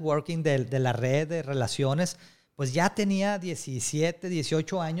del networking, de la red de relaciones. Pues ya tenía 17,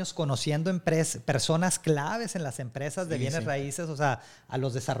 18 años conociendo personas claves en las empresas de bienes raíces, o sea, a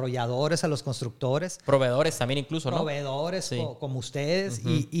los desarrolladores, a los constructores. Proveedores también incluso, ¿no? Proveedores como ustedes.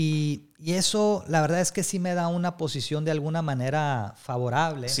 Y eso, la verdad es que sí me da una posición de alguna manera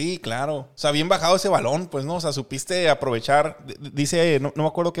favorable. Sí, claro. O sea, bien bajado ese balón, pues, ¿no? O sea, supiste aprovechar. Dice, no me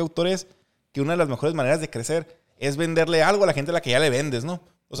acuerdo qué autor es, que una de las mejores maneras de crecer es venderle algo a la gente a la que ya le vendes, ¿no?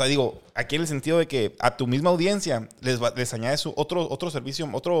 O sea, digo, aquí en el sentido de que a tu misma audiencia les añades otro servicio,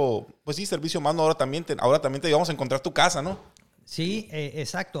 servicio más, ¿no? Ahora también te llevamos a encontrar tu casa, ¿no? Sí,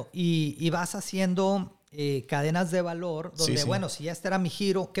 exacto. Y vas haciendo cadenas de valor donde, bueno, si este era mi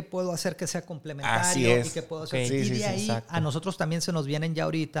giro, ¿qué puedo hacer que sea complementario? Así es. ¿Y qué puedo hacer? Y de ahí a nosotros también se nos vienen ya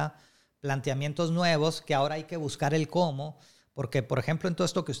ahorita planteamientos nuevos que ahora hay que buscar el cómo. Porque, por ejemplo, en todo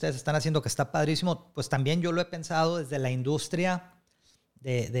esto que ustedes están haciendo, que está padrísimo, pues también yo lo he pensado desde la industria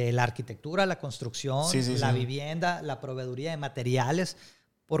de la arquitectura, la construcción, la vivienda, la proveeduría de materiales,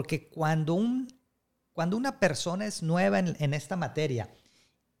 porque cuando una persona es nueva en esta materia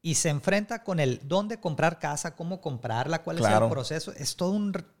y se enfrenta con el dónde comprar casa, cómo comprarla, cuál es el proceso, es todo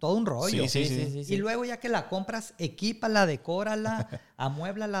un rollo. Y luego ya que la compras, equípala, decórala,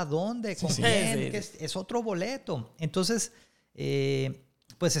 amuéblala, ¿dónde? ¿Con quién? Es otro boleto. Entonces,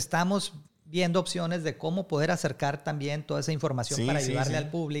 pues estamos viendo opciones de cómo poder acercar también toda esa información para ayudarle al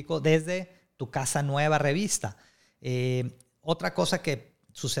público desde tu casa nueva revista. Otra cosa que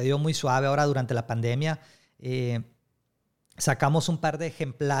sucedió muy suave ahora durante la pandemia, sacamos un par de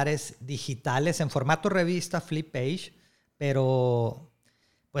ejemplares digitales en formato revista, flip page, pero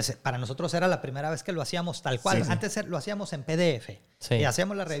pues para nosotros era la primera vez que lo hacíamos tal cual. Antes lo hacíamos en PDF. Y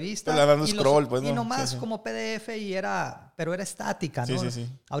hacíamos la revista y nomás como PDF pero era estática, ¿no?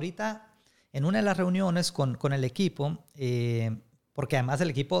 Ahorita, en una de las reuniones con el equipo, porque además el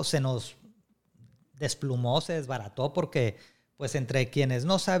equipo se nos desplumó, se desbarató, porque pues entre quienes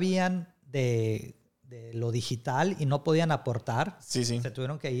no sabían de lo digital y no podían aportar, se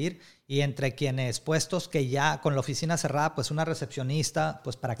tuvieron que ir, y entre quienes puestos que ya con la oficina cerrada, pues una recepcionista,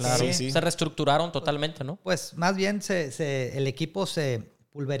 pues para que... Se reestructuraron totalmente, ¿no? Pues más bien el equipo se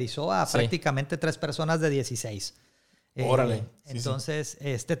pulverizó a prácticamente 3 personas de 16. Órale. Entonces,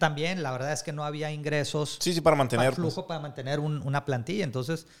 también, la verdad es que no había ingresos para mantener flujo para mantener una plantilla.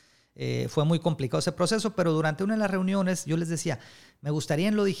 Entonces, fue muy complicado ese proceso, pero durante una de las reuniones yo les decía, me gustaría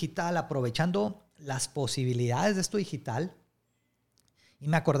en lo digital, aprovechando las posibilidades de esto digital, y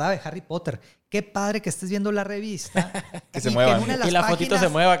me acordaba de Harry Potter. Qué padre que estés viendo la revista que se mueva. Y la fotito se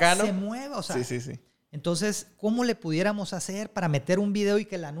mueva acá, ¿no? Se mueva, o sea. Entonces, ¿cómo le pudiéramos hacer para meter un video y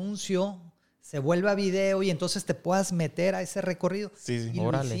que el anuncio se vuelva video y entonces te puedas meter a ese recorrido?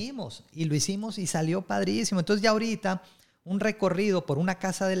 Y lo hicimos y salió padrísimo. Entonces ya ahorita un recorrido por una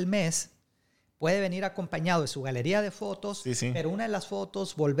casa del mes puede venir acompañado de su galería de fotos, pero una de las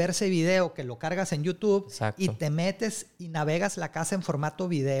fotos volverse video, que lo cargas en YouTube y te metes y navegas la casa en formato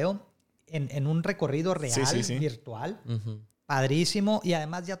video en un recorrido real, virtual. Padrísimo. Y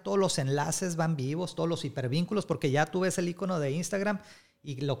además ya todos los enlaces van vivos, todos los hipervínculos, porque ya tú ves el icono de Instagram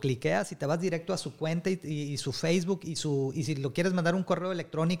y lo cliqueas y te vas directo a su cuenta y su Facebook y si lo quieres mandar un correo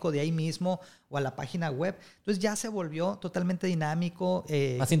electrónico de ahí mismo o a la página web. Entonces ya se volvió totalmente dinámico,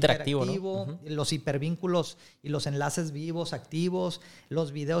 más interactivo, ¿no? Los hipervínculos y los enlaces vivos, activos,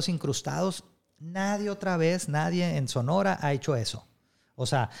 los videos incrustados. Nadie en Sonora ha hecho eso. O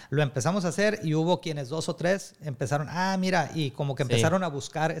sea, lo empezamos a hacer y hubo quienes 2 o 3 empezaron, mira, y como que empezaron a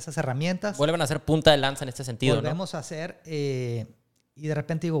buscar esas herramientas. Vuelven a ser punta de lanza en este sentido, Volvemos a hacer... y de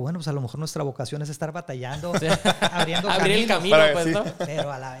repente digo, bueno, pues a lo mejor nuestra vocación es estar batallando, abriendo abrir el camino, pues, ¿no?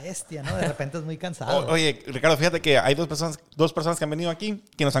 Pero a la bestia, ¿no? De repente es muy cansado. Oye, Ricardo, fíjate que hay dos personas que han venido aquí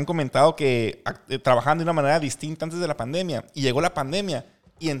que nos han comentado que trabajaban de una manera distinta antes de la pandemia. Y llegó la pandemia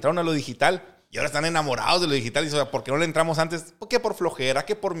y entraron a lo digital. Y ahora están enamorados de lo digital. Y dicen, ¿por qué no le entramos antes? ¿Qué por flojera?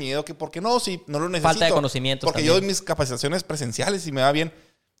 ¿Qué por miedo? ¿Qué por qué no? Si no lo necesito. Falta de conocimientos porque también. yo doy mis capacitaciones presenciales y me va bien.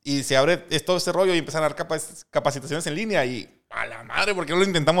 Y se abre todo este rollo y empiezan a dar capacitaciones en línea. Y a la madre, ¿por qué no lo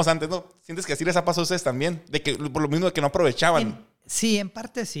intentamos antes? ¿No? ¿Sientes que así les ha pasado a ustedes también? De que por lo mismo de que no aprovechaban. Sí, en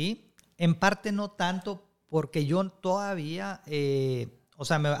parte sí. En parte no tanto porque yo todavía,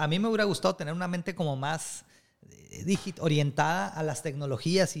 a mí me hubiera gustado tener una mente como más orientada a las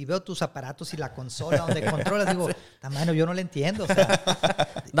tecnologías, y veo tus aparatos y la consola donde controlas, digo, mano, yo no le entiendo. O sea,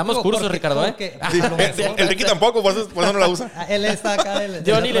 damos cursos, Ricardo, el Ricky tampoco, por eso no la usa. Él está acá.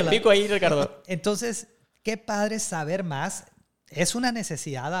 Yo ni le pico ahí, Ricardo. Entonces, qué padre saber más. Es una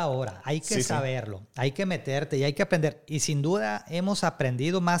necesidad ahora. Hay que saberlo. Hay que meterte y hay que aprender. Y sin duda hemos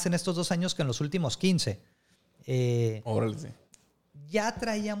aprendido más en estos 2 años que en los últimos 15. Órale, sí. Ya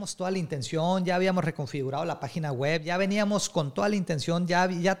traíamos toda la intención, ya habíamos reconfigurado la página web, ya veníamos con toda la intención,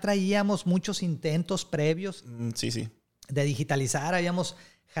 ya traíamos muchos intentos previos de digitalizar. Habíamos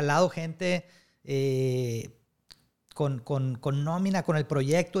jalado gente con nómina, con el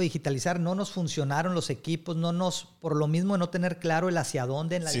proyecto de digitalizar. No nos funcionaron los equipos, por lo mismo de no tener claro el hacia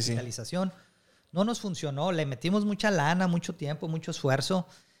dónde en la digitalización. No nos funcionó, le metimos mucha lana, mucho tiempo, mucho esfuerzo.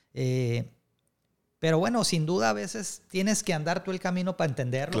 Pero bueno, sin duda a veces tienes que andar tú el camino para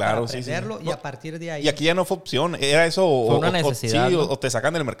entenderlo, para aprenderlo y a partir de ahí... Y aquí ya no fue opción, era eso fue una necesidad, o te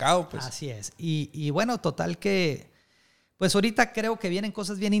sacan del mercado. Pues. Así es. Y bueno, total que... Pues ahorita creo que vienen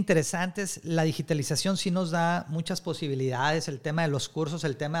cosas bien interesantes. La digitalización sí nos da muchas posibilidades. El tema de los cursos,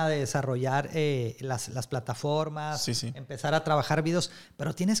 el tema de desarrollar las plataformas, empezar a trabajar videos.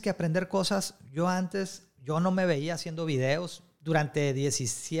 Pero tienes que aprender cosas. Yo no me veía haciendo videos. Durante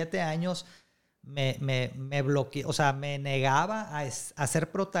 17 años... Me bloqueé, o sea, me negaba a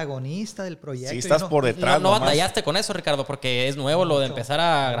ser protagonista del proyecto. Sí, estás por detrás. No batallaste con eso, Ricardo, porque es nuevo lo de empezar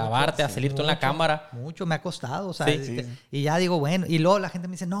a grabarte, a salir tú en la cámara. Mucho, me ha costado, o sea, y ya digo, bueno, y luego la gente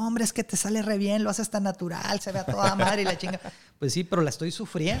me dice, no, hombre, es que te sale re bien, lo haces tan natural, se ve a toda madre y la chinga. Pues sí, pero la estoy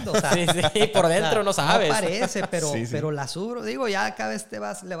sufriendo, o sea. Por dentro no sabes. No parece, pero la sufro. Digo, ya cada vez te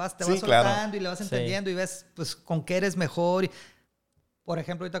vas soltando y le vas entendiendo y ves, pues, con qué eres mejor. Por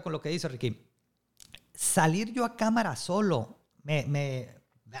ejemplo, ahorita con lo que dice Ricky, salir yo a cámara solo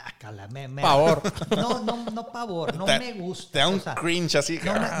pavor. No pavor, no me gusta. Te da un cringe así.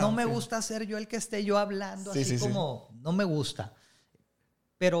 No me gusta ser yo el que esté yo hablando así como... No me gusta.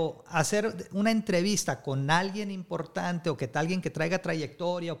 Pero hacer una entrevista con alguien importante o alguien que traiga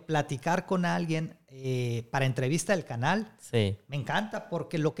trayectoria o platicar con alguien para entrevista del canal, me encanta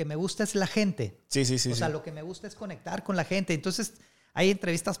porque lo que me gusta es la gente. O sea, lo que me gusta es conectar con la gente. Entonces... Hay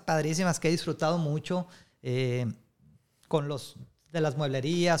entrevistas padrísimas que he disfrutado mucho con los de las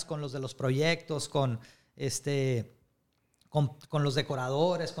mueblerías, con los de los proyectos, con los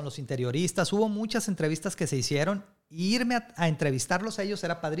decoradores, con los interioristas. Hubo muchas entrevistas que se hicieron y irme a entrevistarlos a ellos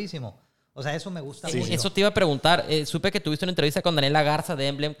era padrísimo. O sea, eso me gusta mucho. Eso te iba a preguntar. Supe que tuviste una entrevista con Daniela Garza de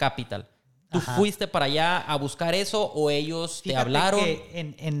Emblem Capital. ¿Tú fuiste para allá a buscar eso o ellos te hablaron?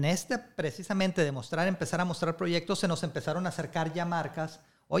 Que en precisamente empezar a mostrar proyectos, se nos empezaron a acercar ya marcas.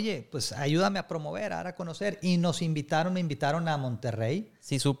 Oye, pues ayúdame a promover, a dar a conocer. Y me invitaron a Monterrey.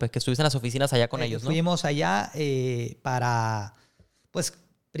 Sí, supe que estuviste en las oficinas allá con ellos, ¿no? Fuimos allá para... Pues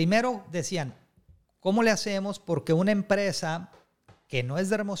primero decían, ¿cómo le hacemos? Porque una empresa que no es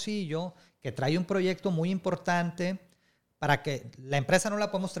de Hermosillo, que trae un proyecto muy importante... Para que la empresa no la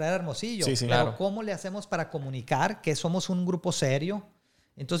podemos traer a Hermosillo. Claro. ¿Cómo le hacemos para comunicar que somos un grupo serio?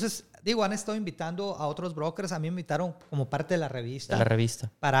 Entonces, han estado invitando a otros brokers. A mí me invitaron como parte de la revista.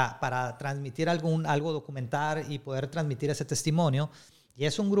 Para transmitir algo documental y poder transmitir ese testimonio. Y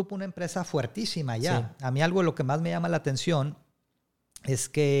es un grupo, una empresa fuertísima ya. A mí algo de lo que más me llama la atención es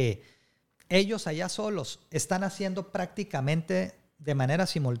que ellos allá solos están haciendo prácticamente de manera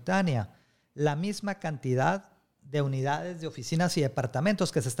simultánea la misma cantidad de unidades de oficinas y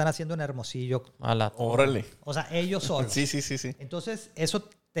departamentos que se están haciendo en Hermosillo. Órale. O sea, ellos solos. Sí. Entonces, eso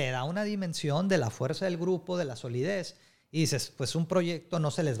te da una dimensión de la fuerza del grupo, de la solidez. Y dices, pues un proyecto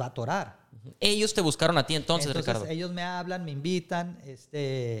no se les va a atorar. Ellos te buscaron a ti entonces, Ricardo. Ellos me hablan, me invitan.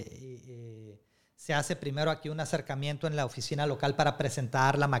 Se hace primero aquí un acercamiento en la oficina local para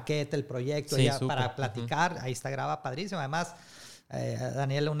presentar la maqueta, el proyecto, para platicar. Ahí está grabada padrísimo. Además...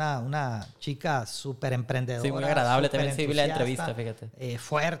 Daniela, una chica súper emprendedora. Sí, muy agradable. También sí vi la entrevista, fíjate.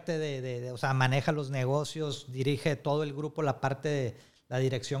 Fuerte, o sea, maneja los negocios, dirige todo el grupo, la parte de la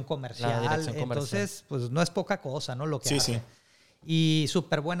dirección comercial. Entonces, pues no es poca cosa, ¿no? Lo que hace. Sí. Y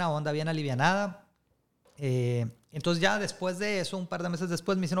súper buena onda, bien alivianada. Entonces ya después de eso, un par de meses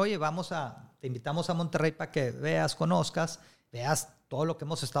después, me dicen, oye, te invitamos a Monterrey para que conozcas, veas todo lo que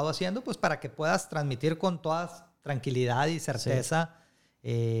hemos estado haciendo, pues para que puedas transmitir con todas tranquilidad y certeza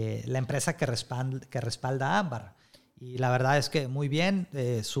la empresa que respalda Ámbar. Y la verdad es que muy bien,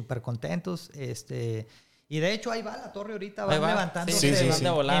 súper contentos. Y de hecho ahí va la torre ahorita, van levantándose van de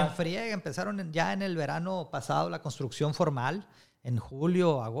volada. en friega. Empezaron ya en el verano pasado la construcción formal. en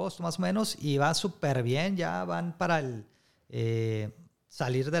julio, agosto más o menos, y va súper bien. Ya van para el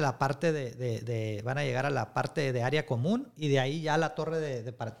salir de la parte van a llegar a la parte de área común y de ahí ya a la torre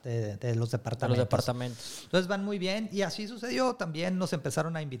de los departamentos. Entonces van muy bien y así sucedió. También nos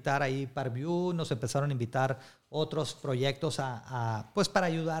empezaron a invitar ahí Parview, nos empezaron a invitar otros proyectos pues para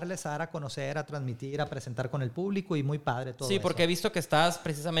ayudarles a dar a conocer, a transmitir, a presentar con el público y muy padre todo eso. Sí, porque he visto que estás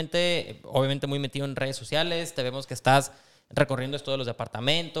precisamente, obviamente muy metido en redes sociales, te vemos que estás recorriendo esto de los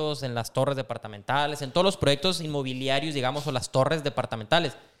departamentos, en las torres departamentales, en todos los proyectos inmobiliarios, digamos, o las torres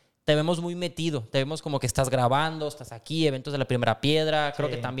departamentales. Te vemos muy metido, te vemos como que estás grabando, estás aquí, eventos de la primera piedra, creo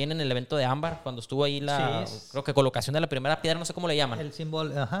que también en el evento de Ámbar, cuando estuvo ahí creo que colocación de la primera piedra, no sé cómo le llaman. El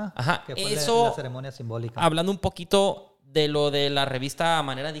símbolo, que fue eso, la ceremonia simbólica. Hablando un poquito de lo de la revista a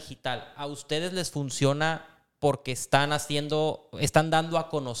manera digital, ¿a ustedes les funciona porque están dando a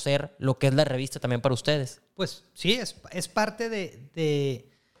conocer lo que es la revista también para ustedes? Pues sí, es parte de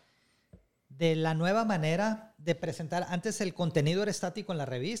la nueva manera de presentar. Antes el contenido era estático en la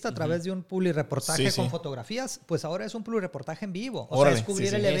revista a través de un publireportaje con fotografías. Pues ahora es un publireportaje en vivo. O sea, es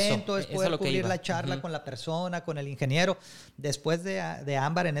cubrir el evento, es poder cubrir la charla con la persona, con el ingeniero. Después de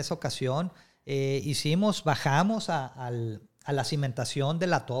Ámbar en esa ocasión, bajamos a la cimentación de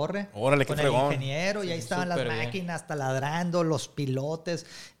la torre. Órale, con qué el fregón. ingeniero y ahí estaban las máquinas taladrando, los pilotes.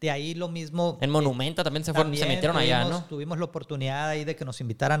 De ahí lo mismo. En Monumenta también se metieron allá, ¿no? Tuvimos la oportunidad ahí de que nos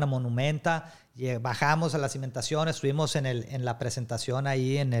invitaran a Monumenta. Bajamos a la cimentación, estuvimos en la presentación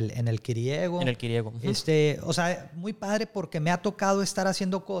ahí en el Quiriego. En el Quiriego. O sea, muy padre porque me ha tocado estar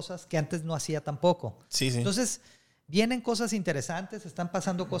haciendo cosas que antes no hacía tampoco. Sí. Entonces, vienen cosas interesantes, están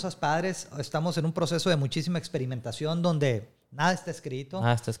pasando cosas padres. Estamos en un proceso de muchísima experimentación donde nada está escrito.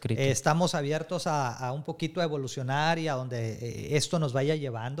 Estamos abiertos a un poquito a evolucionar y a donde esto nos vaya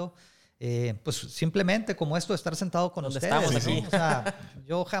llevando. Pues simplemente como esto de estar sentado con ustedes. Estamos aquí. ¿No? O sea,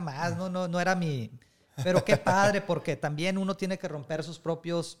 yo jamás, no era mi... Pero qué padre, porque también uno tiene que romper sus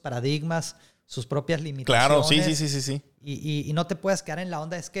propios paradigmas, sus propias limitaciones. Claro, sí. Y no te puedes quedar en la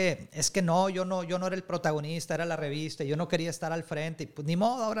onda, es que no, yo no era el protagonista, era la revista, yo no quería estar al frente, y pues ni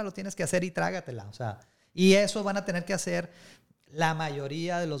modo, ahora lo tienes que hacer y trágatela. O sea, y eso van a tener que hacer la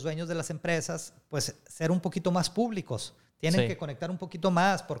mayoría de los dueños de las empresas, pues ser un poquito más públicos. Tienen que conectar un poquito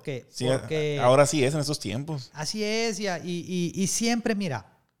más porque ahora sí es en estos tiempos. Así es, y siempre, mira,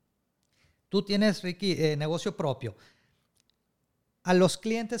 tú tienes, Ricky, negocio propio. A los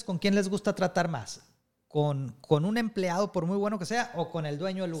clientes, ¿con quién les gusta tratar más? ¿Con un empleado, por muy bueno que sea, o con el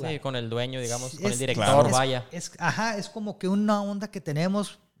dueño del lugar? Sí, con el dueño, digamos, con el director, vaya. Es como que una onda que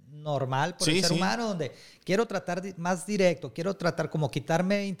tenemos normal por el ser humano, donde quiero tratar más directo, quiero tratar como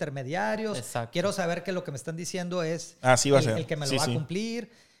quitarme intermediarios, quiero saber que lo que me están diciendo es el que me lo va a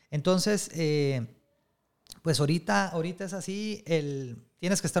cumplir. Entonces, pues ahorita es así,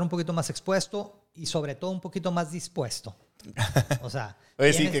 tienes que estar un poquito más expuesto y sobre todo un poquito más dispuesto. O sea,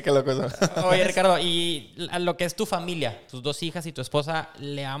 oye, qué loco eso. Oye, Ricardo, y lo que es tu familia, tus dos hijas y tu esposa,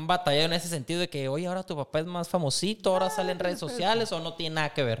 ¿le han batallado en ese sentido de que, oye, ahora tu papá es más famosito, ahora sale en redes sociales, o no tiene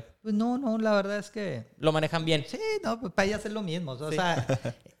nada que ver? Pues no, la verdad es que... ¿Lo manejan bien? Sí, no, pues para ellas es lo mismo. O sea,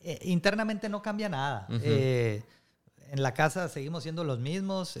 internamente no cambia nada. En la casa seguimos siendo los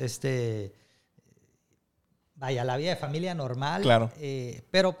mismos, vaya, la vida de familia normal. Claro.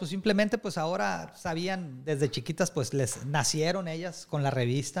 Pero pues simplemente pues ahora sabían, desde chiquitas pues les nacieron ellas con la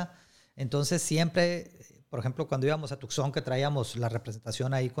revista. Entonces siempre, por ejemplo, cuando íbamos a Tucson, que traíamos la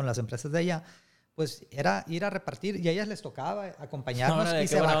representación ahí con las empresas de allá, pues era ir a repartir y a ellas les tocaba acompañarnos y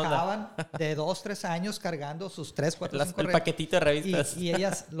se bajaban de 2, 3 años cargando sus 3, 4, 5 el paquetito de revistas. Y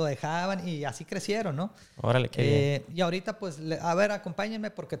ellas lo dejaban y así crecieron, ¿no? Órale, qué bien. Y ahorita pues, a ver,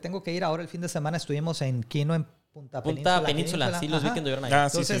 acompáñenme porque tengo que ir ahora el fin de semana. Estuvimos en Quino, en Punta Península. Sí, los vi que anduvieron ahí.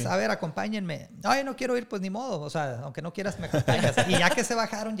 Entonces, a ver, acompáñenme. Ay, no quiero ir, pues ni modo. O sea, aunque no quieras, me acompañas. Y ya que se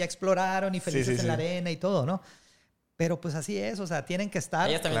bajaron, ya exploraron y felices en la arena y todo, ¿no? Pero pues así es, o sea, tienen que estar...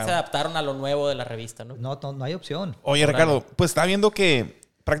 Ellas también se adaptaron a lo nuevo de la revista, ¿no? No hay opción. Oye, Ricardo, pues está viendo que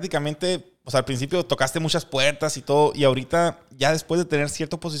prácticamente, o sea, al principio tocaste muchas puertas y todo, y ahorita ya después de tener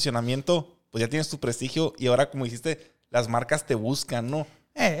cierto posicionamiento, pues ya tienes tu prestigio y ahora, como dijiste, las marcas te buscan, ¿no?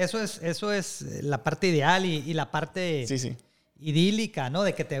 Eso es la parte ideal y la parte idílica, ¿no?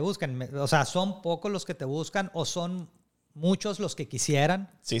 De que te buscan. O sea, son pocos los que te buscan o son muchos los que quisieran.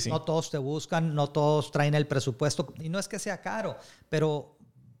 No todos te buscan, no todos traen el presupuesto. Y no es que sea caro, pero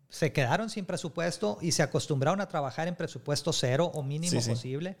se quedaron sin presupuesto y se acostumbraron a trabajar en presupuesto cero o mínimo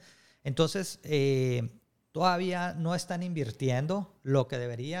posible. Entonces, todavía no están invirtiendo lo que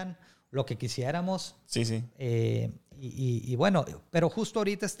deberían, lo que quisiéramos. Y bueno, pero justo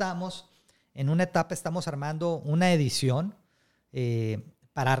ahorita estamos en una etapa, estamos armando una edición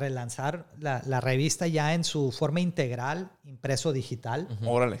para relanzar la revista ya en su forma integral, impreso digital.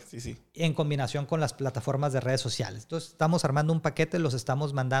 Órale, sí. En combinación con las plataformas de redes sociales. Entonces, estamos armando un paquete, los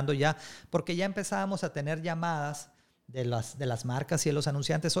estamos mandando ya, porque ya empezábamos a tener llamadas de las marcas y de los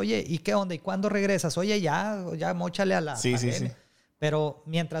anunciantes. Oye, ¿y qué onda? ¿Y cuándo regresas? Oye, ya móchale a la pandemia. Sí. Pero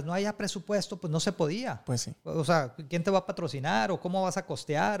mientras no haya presupuesto, pues no se podía. Pues sí. O sea, ¿quién te va a patrocinar? ¿O cómo vas a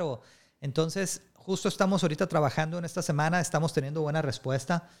costear? Entonces, justo estamos ahorita trabajando en esta semana, estamos teniendo buena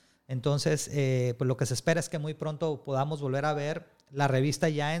respuesta. Entonces, pues lo que se espera es que muy pronto podamos volver a ver la revista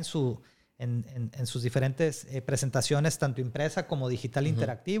ya en sus diferentes presentaciones, tanto impresa como digital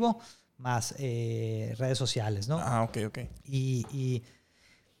interactivo, más redes sociales, ¿no? Ok. Y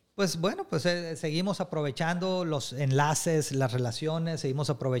pues bueno, pues seguimos aprovechando los enlaces, las relaciones, seguimos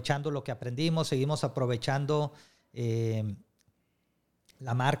aprovechando lo que aprendimos, seguimos aprovechando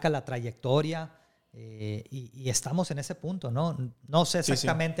la marca, la trayectoria, y estamos en ese punto, ¿no? No sé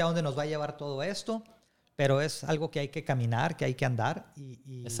exactamente a dónde nos va a llevar todo esto, pero es algo que hay que caminar, que hay que andar.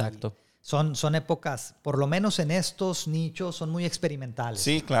 Exacto. Son épocas, por lo menos en estos nichos, son muy experimentales.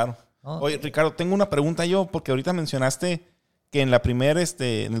 Sí, claro. ¿No? Oye, Ricardo, tengo una pregunta yo, porque ahorita mencionaste que en la primera,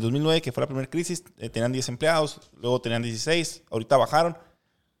 en el 2009, que fue la primera crisis, tenían 10 empleados, luego tenían 16, ahorita bajaron,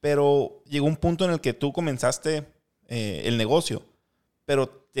 pero llegó un punto en el que tú comenzaste el negocio, pero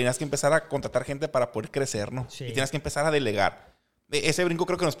tenías que empezar a contratar gente para poder crecer, ¿no? Sí. Y tenías que empezar a delegar. Ese brinco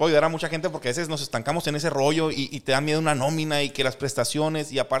creo que nos puede ayudar a mucha gente, porque a veces nos estancamos en ese rollo y te da miedo una nómina y que las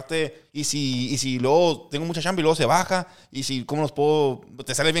prestaciones, y aparte, y si luego tengo mucha chamba y luego se baja, y si cómo los puedo,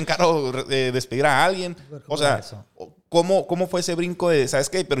 te sale bien caro despedir a alguien. O sea, ¿cómo fue ese brinco de, sabes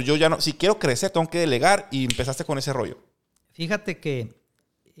qué? Pero yo ya no, si quiero crecer tengo que delegar, y empezaste con ese rollo? Fíjate que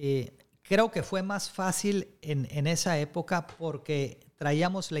creo que fue más fácil en esa época porque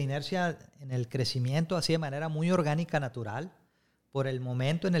traíamos la inercia en el crecimiento así de manera muy orgánica, natural. Por el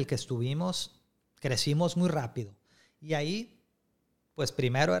momento en el que estuvimos, crecimos muy rápido. Y ahí, pues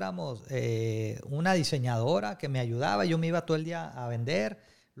primero éramos una diseñadora que me ayudaba. Yo me iba todo el día a vender.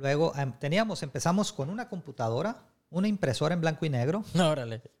 Luego empezamos con una computadora, una impresora en blanco y negro.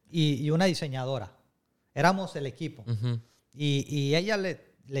 Órale. Y una diseñadora. Éramos el equipo. Y ella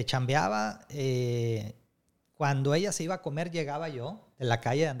le chambeaba. Cuando ella se iba a comer, llegaba yo de la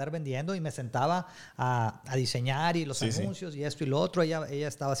calle de andar vendiendo y me sentaba a diseñar y los anuncios y esto y lo otro. Ella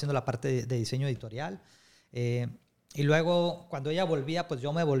estaba haciendo la parte de diseño editorial. Y luego, cuando ella volvía, pues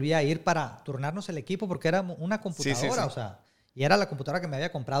yo me volvía a ir para turnarnos el equipo porque era una computadora, o sea, y era la computadora que me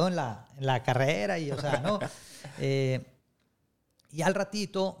había comprado en la carrera y, o sea, ¿no? Y al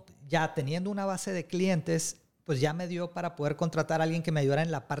ratito, ya teniendo una base de clientes, pues ya me dio para poder contratar a alguien que me ayudara en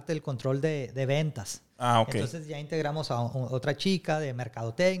la parte del control de ventas. Ok. Entonces ya integramos a otra chica de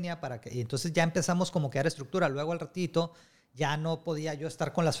mercadotecnia y entonces ya empezamos como que a dar estructura. Luego al ratito ya no podía yo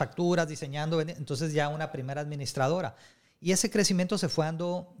estar con las facturas, diseñando, entonces ya una primera administradora. Y ese crecimiento se fue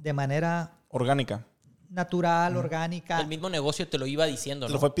dando de manera orgánica. Natural, orgánica. El mismo negocio te lo iba diciendo, ¿no?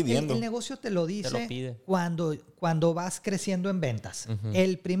 Te lo fue pidiendo. El negocio te lo dice, te lo pide. cuando vas creciendo en ventas.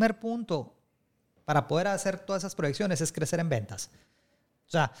 El primer punto para poder hacer todas esas proyecciones es crecer en ventas.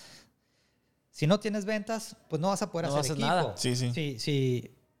 O sea, si no tienes ventas, pues no vas a poder hacer equipo. Nada.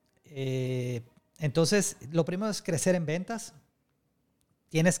 Sí. Entonces, lo primero es crecer en ventas.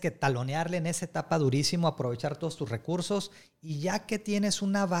 Tienes que talonearle en esa etapa durísimo, aprovechar todos tus recursos. Y ya que tienes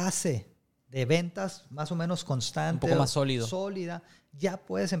una base de ventas más o menos constante, un poco más sólida, ya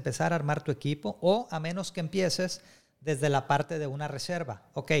puedes empezar a armar tu equipo, o a menos que empieces desde la parte de una reserva.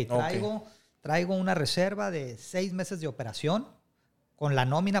 Ok, traigo una reserva de 6 meses de operación con la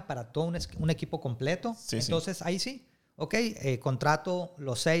nómina para todo un equipo completo. Entonces, ahí sí. Ok, contrato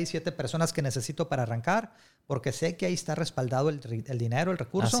los 6, 7 personas que necesito para arrancar, porque sé que ahí está respaldado el dinero, el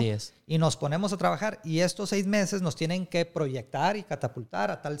recurso. Así es. Y nos ponemos a trabajar. Y estos 6 meses nos tienen que proyectar y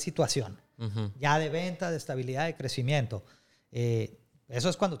catapultar a tal situación. Ya de venta, de estabilidad, de crecimiento. Eso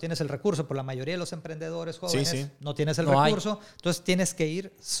es cuando tienes el recurso. Por la mayoría de los emprendedores jóvenes no tienes el recurso. Entonces tienes que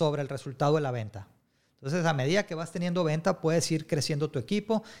ir sobre el resultado de la venta. Entonces, a medida que vas teniendo venta, puedes ir creciendo tu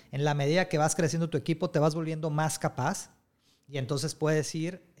equipo. En la medida que vas creciendo tu equipo, te vas volviendo más capaz. Y entonces puedes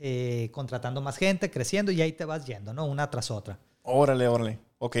ir contratando más gente, creciendo, y ahí te vas yendo, ¿no? Una tras otra. Órale.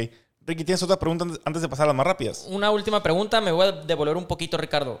 Ok. Ricky, ¿tienes otra pregunta antes de pasar a las más rápidas? Una última pregunta. Me voy a devolver un poquito,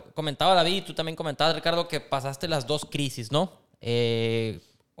 Ricardo. Comentaba David, y tú también comentabas, Ricardo, que pasaste las 2 crisis, ¿no?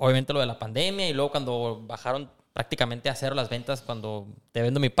 Obviamente lo de la pandemia, y luego cuando bajaron prácticamente a cero las ventas, cuando te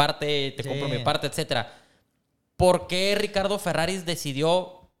vendo mi parte, te compro mi parte, etc. ¿Por qué Ricardo Ferraris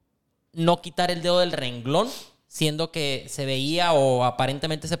decidió no quitar el dedo del renglón, siendo que se veía o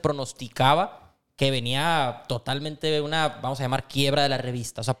aparentemente se pronosticaba que venía totalmente de una, vamos a llamar, quiebra de la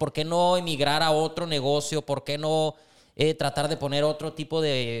revista. O sea, ¿por qué no emigrar a otro negocio? ¿Por qué no tratar de poner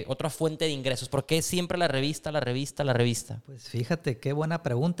otra fuente de ingresos? ¿Por qué siempre la revista, la revista, la revista? Pues fíjate, qué buena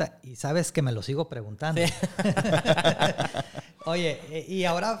pregunta. Y sabes que me lo sigo preguntando. Sí. Oye, y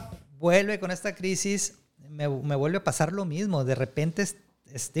ahora vuelve con esta crisis, me vuelve a pasar lo mismo. De repente,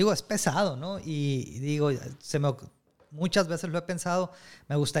 es pesado, ¿no? Y digo, muchas veces lo he pensado,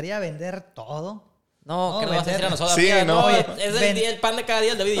 me gustaría vender todo. No, que no vas a decir a nosotros. Sí, no. Oye, es el pan de cada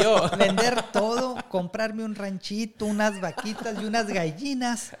día, el David y yo. Vender todo, comprarme un ranchito, unas vaquitas y unas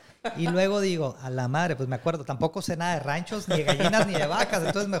gallinas. Y luego digo, a la madre, pues me acuerdo, tampoco sé nada de ranchos, ni de gallinas, ni de vacas.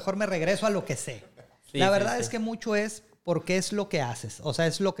 Entonces mejor me regreso a lo que sé. Sí, la verdad es que mucho es porque es lo que haces. O sea,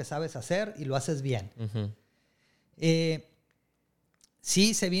 es lo que sabes hacer y lo haces bien. Uh-huh.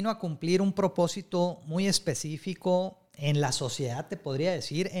 Sí, se vino a cumplir un propósito muy específico en la sociedad, te podría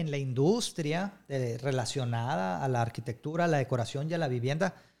decir, en la industria relacionada a la arquitectura, a la decoración y a la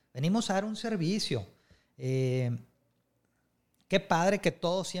vivienda. Venimos a dar un servicio. Qué padre que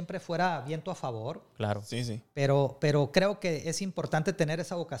todo siempre fuera viento a favor. Claro. Sí, sí. Pero creo que es importante tener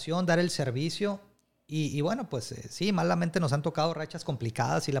esa vocación, dar el servicio. Y bueno, pues sí, malamente nos han tocado rachas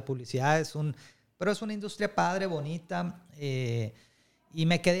complicadas y la publicidad pero es una industria padre, bonita. Y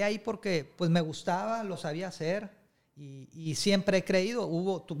me quedé ahí porque pues me gustaba, lo sabía hacer. Y siempre he creído,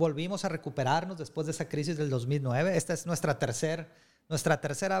 volvimos a recuperarnos después de esa crisis del 2009. Esta es nuestra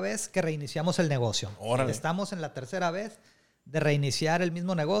tercera vez que reiniciamos el negocio. Órale. Estamos en la tercera vez de reiniciar el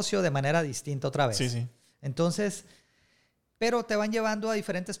mismo negocio de manera distinta otra vez. Sí, sí. Entonces, pero te van llevando a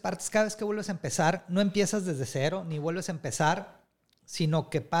diferentes partes. Cada vez que vuelves a empezar, no empiezas desde cero, ni vuelves a empezar, sino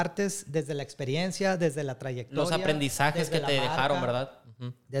que partes desde la experiencia, desde la trayectoria. Los aprendizajes que te dejaron, ¿verdad?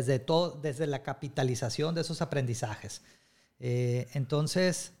 Uh-huh. Desde la capitalización de esos aprendizajes.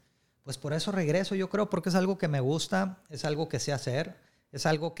 Entonces, pues por eso regreso, yo creo, porque es algo que me gusta, es algo que sé hacer, es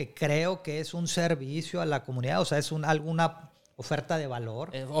algo que creo que es un servicio a la comunidad, o sea, es alguna oferta de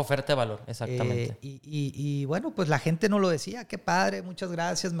valor. Oferta de valor, exactamente. Y bueno, pues la gente nos lo decía, qué padre, muchas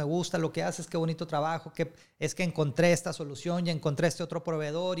gracias, me gusta lo que haces, qué bonito trabajo, es que encontré esta solución y encontré este otro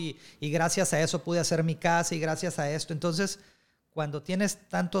proveedor y gracias a eso pude hacer mi casa y gracias a esto. Entonces, cuando tienes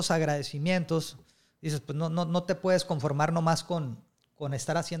tantos agradecimientos, dices, pues no te puedes conformar nomás con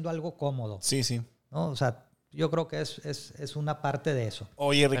estar haciendo algo cómodo. Sí, sí. ¿No? O sea, yo creo que es una parte de eso.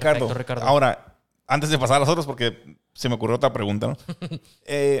 Oye, Ricardo, perfecto, Ricardo. Ahora, antes de pasar a los otros, porque se me ocurrió otra pregunta, ¿no?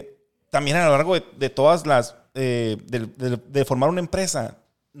 También a lo largo de todas las... de formar una empresa,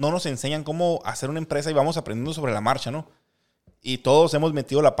 no nos enseñan cómo hacer una empresa y vamos aprendiendo sobre la marcha, ¿no? Y todos hemos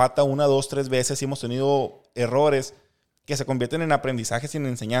metido la pata 1, 2, 3 veces y hemos tenido errores que se convierten en aprendizajes y en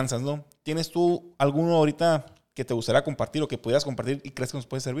enseñanzas, ¿no? ¿Tienes tú alguno ahorita que te gustaría compartir o que pudieras compartir y crees que nos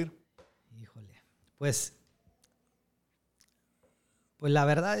puede servir? Híjole. Pues la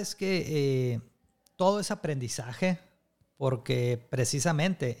verdad es que todo es aprendizaje porque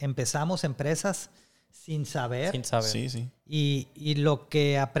precisamente empezamos empresas sin saber. Sin saber. Sí, sí. Y lo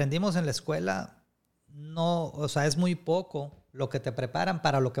que aprendimos en la escuela es muy poco lo que te preparan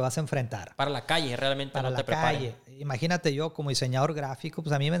para lo que vas a enfrentar. Para la calle, realmente para no te preparan. Para la calle. Imagínate yo como diseñador gráfico,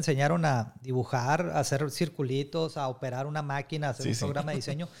 pues a mí me enseñaron a dibujar, a hacer circulitos, a operar una máquina, a hacer un programa de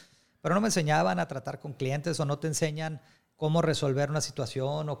diseño, pero no me enseñaban a tratar con clientes o no te enseñan cómo resolver una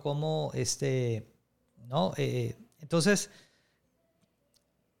situación o cómo, ¿no? Entonces,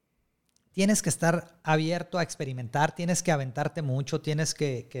 tienes que estar abierto a experimentar, tienes que aventarte mucho, tienes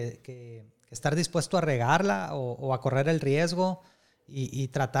que estar dispuesto a regarla o a correr el riesgo y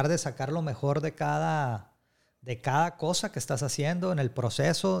tratar de sacar lo mejor de cada cosa que estás haciendo en el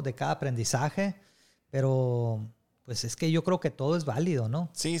proceso, de cada aprendizaje. Pero pues es que yo creo que todo es válido, ¿no?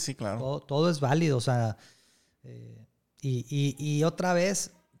 Sí, sí, claro. Todo es válido. O sea, y otra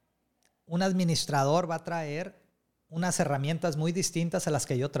vez, un administrador va a traer unas herramientas muy distintas a las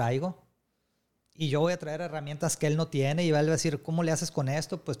que yo traigo. Y yo voy a traer herramientas que él no tiene y él va a decir, ¿cómo le haces con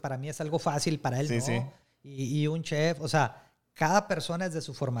esto? Pues para mí es algo fácil, para él no. Sí. Y un chef, o sea, cada persona desde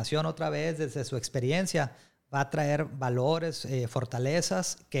su formación otra vez, desde su experiencia, va a traer valores,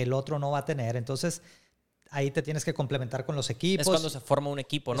 fortalezas que el otro no va a tener. Entonces, ahí te tienes que complementar con los equipos. Es cuando se forma un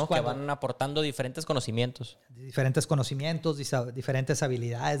equipo, ¿no? Que van aportando diferentes conocimientos. Diferentes conocimientos, diferentes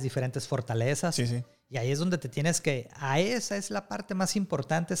habilidades, diferentes fortalezas. Sí, sí. Y ahí es donde te tienes que... esa es la parte más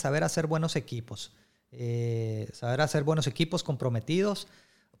importante, saber hacer buenos equipos. Saber hacer buenos equipos comprometidos.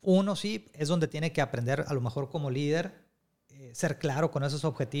 Uno sí, es donde tiene que aprender a lo mejor como líder, ser claro con esos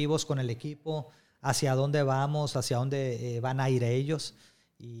objetivos, con el equipo, hacia dónde vamos, hacia dónde van a ir ellos.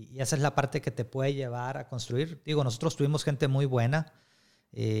 Y esa es la parte que te puede llevar a construir. Digo, nosotros tuvimos gente muy buena.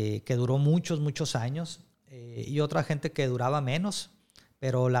 que duró muchos años, y otra gente que duraba menos,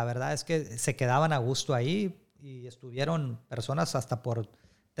 pero la verdad es que se quedaban a gusto ahí y estuvieron personas hasta por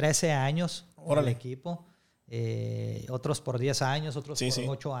 13 años en el equipo, otros por 10 años, otros por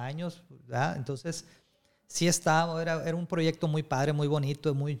 8 años, ¿verdad? Entonces, sí era un proyecto muy padre, muy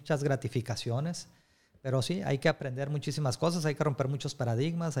bonito, muchas gratificaciones, pero sí, hay que aprender muchísimas cosas, hay que romper muchos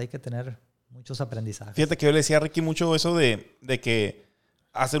paradigmas, hay que tener muchos aprendizajes. Fíjate que yo le decía a Ricky mucho eso de que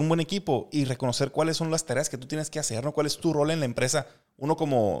hacer un buen equipo y reconocer cuáles son las tareas que tú tienes que hacer, ¿no? ¿Cuál es tu rol en la empresa? Uno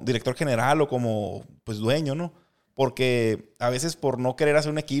como director general o como pues dueño, ¿no? Porque a veces por no querer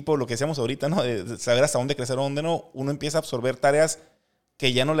hacer un equipo, lo que decíamos ahorita, ¿no? De saber hasta dónde crecer o dónde no, uno empieza a absorber tareas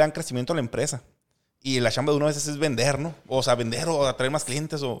que ya no le dan crecimiento a la empresa. Y la chamba de uno a veces es vender, ¿no? O sea, vender o atraer más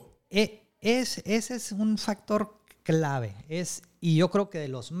clientes o... Ese es un factor clave. Y yo creo que de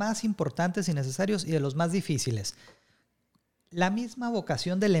los más importantes y necesarios y de los más difíciles. La misma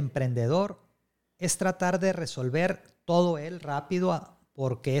vocación del emprendedor es tratar de resolver todo él rápido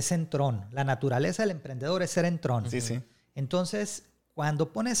porque es entrón. La naturaleza del emprendedor es ser entrón. Sí. Entonces,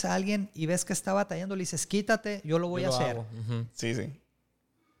 cuando pones a alguien y ves que está batallando, le dices, quítate, yo lo voy a hacer. Sí.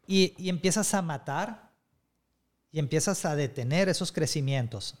 Y empiezas a matar y empiezas a detener esos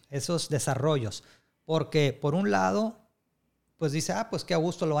crecimientos, esos desarrollos. Porque, por un lado, pues dice, pues qué a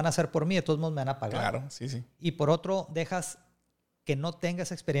gusto lo van a hacer por mí, de todos modos me van a pagar. Claro, sí. Y por otro, dejas que no tenga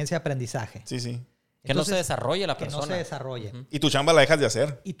esa experiencia de aprendizaje. Sí. Entonces, que no se desarrolle la persona. Que no se desarrolle. Y tu chamba la dejas de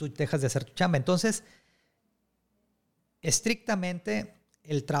hacer. Y tú dejas de hacer tu chamba. Entonces, estrictamente,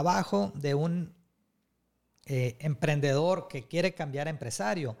 el trabajo de un emprendedor que quiere cambiar a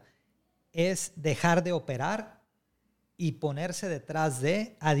empresario es dejar de operar y ponerse detrás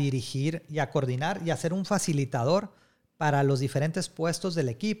a dirigir y a coordinar y a ser un facilitador para los diferentes puestos del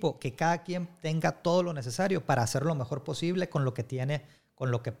equipo, que cada quien tenga todo lo necesario para hacer lo mejor posible con lo que tiene, con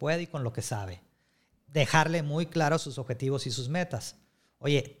lo que puede y con lo que sabe. Dejarle muy claros sus objetivos y sus metas.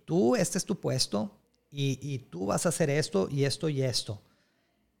 Oye, este es tu puesto y tú vas a hacer esto y esto y esto.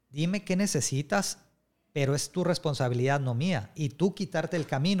 Dime qué necesitas, pero es tu responsabilidad, no mía. Y tú quitarte el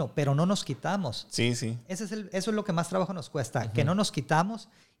camino, pero no nos quitamos. Sí. Eso es lo que más trabajo nos cuesta, que no nos quitamos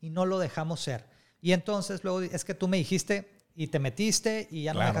y no lo dejamos ser. Y entonces luego es que tú me dijiste y te metiste y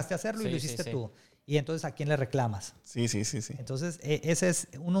ya no dejaste hacerlo y lo hiciste tú. Y entonces, ¿a quién le reclamas? Sí. Entonces, ese es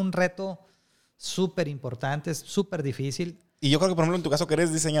un reto súper importante, súper difícil. Y yo creo que, por ejemplo, en tu caso que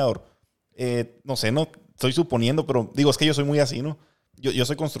eres diseñador, no sé, no estoy suponiendo, pero digo, es que yo soy muy así, ¿no? Yo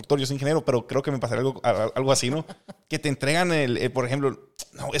soy constructor, yo soy ingeniero, pero creo que me pasaría algo así, ¿no? Que te entregan, por ejemplo,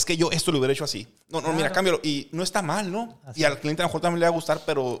 no, es que yo esto lo hubiera hecho así. No, claro. Mira, cámbialo. Y no está mal, ¿no? Así. Y al cliente a lo mejor también le va a gustar,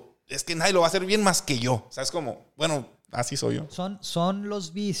 pero es que nadie lo va a hacer bien más que yo. O sea, es como, bueno, así soy yo. Son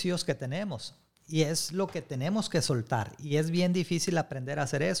los vicios que tenemos y es lo que tenemos que soltar. Y es bien difícil aprender a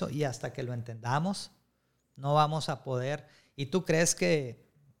hacer eso y hasta que lo entendamos, no vamos a poder. ¿Y tú crees que,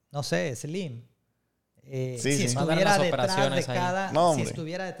 no sé, Slim, si estuviera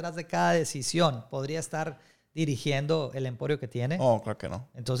detrás de cada decisión, podría estar dirigiendo el emporio que tiene? Oh, claro que no.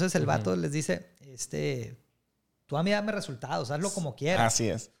 Entonces el vato les dice, tú a mí dame resultados, hazlo como quieras. Así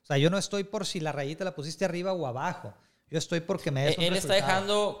es. O sea, yo no estoy por si la rayita la pusiste arriba o abajo. Yo estoy porque me des un Él resultado. está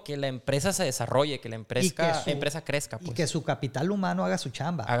dejando que la empresa se desarrolle, que la empresa crezca. Pues. Y que su capital humano haga su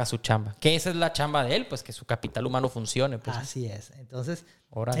chamba. Que esa es la chamba de él, pues que su capital humano funcione. Pues. Así es. Entonces,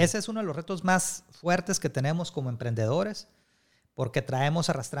 ese es uno de los retos más fuertes que tenemos como emprendedores porque traemos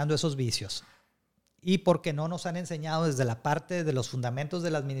arrastrando esos vicios. Y porque no nos han enseñado desde la parte de los fundamentos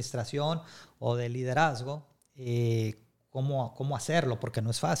de la administración o del liderazgo cómo hacerlo, porque no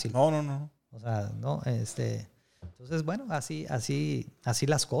es fácil. No. O sea, no, entonces, bueno, así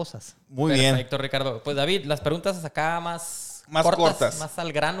las cosas. Muy bien. Perfecto, Ricardo. Pues, David, las preguntas acá más cortas, más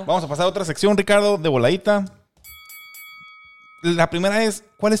al grano. Vamos a pasar a otra sección, Ricardo, de voladita. La primera es,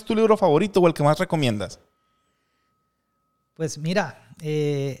 ¿cuál es tu libro favorito o el que más recomiendas? Pues mira,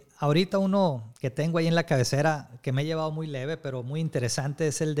 ahorita uno que tengo ahí en la cabecera, que me he llevado muy leve, pero muy interesante,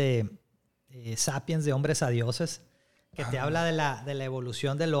 es el de Sapiens, de hombres a dioses, que te habla de la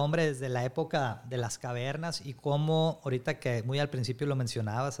evolución del hombre desde la época de las cavernas y cómo, ahorita que muy al principio lo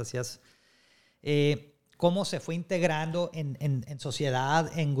mencionabas, cómo se fue integrando en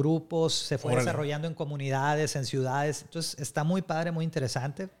sociedad, en grupos, se fue desarrollando en comunidades, en ciudades. Entonces está muy padre, muy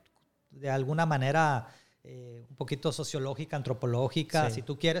interesante, de alguna manera un poquito sociológica, antropológica, si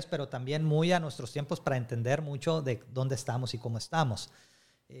tú quieres, pero también muy a nuestros tiempos para entender mucho de dónde estamos y cómo estamos.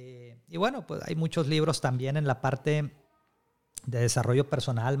 Y bueno, pues hay muchos libros también en la parte de desarrollo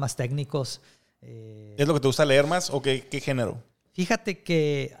personal, más técnicos. ¿Es lo que te gusta leer más o qué género? Fíjate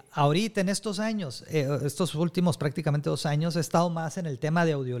que ahorita en estos años, estos últimos prácticamente 2 años, he estado más en el tema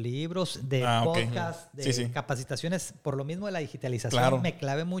de audiolibros, de podcast, de capacitaciones, por lo mismo de la digitalización. Claro. Me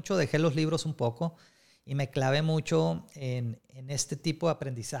clavé mucho, dejé los libros un poco y me clavé mucho en este tipo de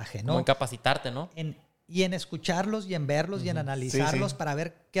aprendizaje, ¿no? Como en capacitarte, ¿no? Y en escucharlos y en verlos y en analizarlos para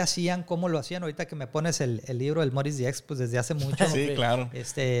ver qué hacían, cómo lo hacían. Ahorita que me pones el libro del Morir, éste, pues desde hace mucho claro.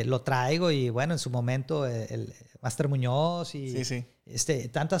 Lo traigo y bueno, en su momento el Máster Muñoz y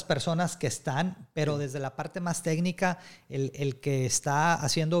tantas personas que están, pero desde la parte más técnica, el que está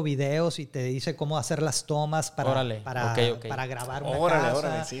haciendo videos y te dice cómo hacer las tomas para grabar una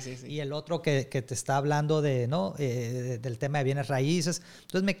casa. Y el otro que te está hablando del tema de bienes raíces.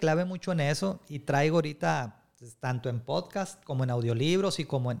 Entonces me clavé mucho en eso y traigo ahorita tanto en podcast como en audiolibros y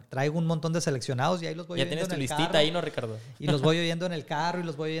traigo un montón de seleccionados y ahí los voy oyendo en el carro. Ya tienes tu listita ahí, ¿no, Ricardo? Y los voy oyendo en el carro y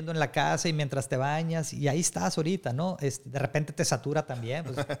los voy oyendo en la casa y mientras te bañas y ahí estás ahorita, ¿no? De repente te satura también,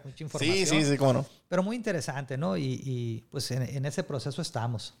 pues mucha información. Sí, cómo no. Pero muy interesante, ¿no? Y pues en ese proceso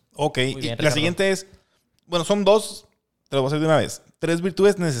estamos. Ok, bien, y la siguiente es, bueno, son 2, te lo voy a hacer de una vez. 3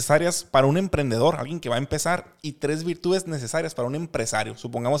 virtudes necesarias para un emprendedor, alguien que va a empezar, y 3 virtudes necesarias para un empresario.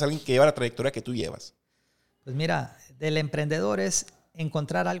 Supongamos alguien que lleva la trayectoria que tú llevas. Pues mira, del emprendedor es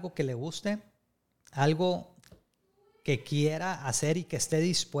encontrar algo que le guste, algo que quiera hacer y que esté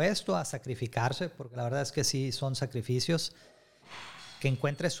dispuesto a sacrificarse, porque la verdad es que sí son sacrificios, que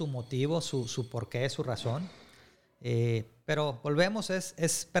encuentre su motivo, su porqué, su razón. Pero volvemos,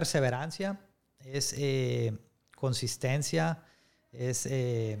 es perseverancia, es consistencia, es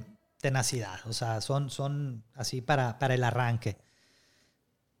tenacidad. O sea, son así para el arranque.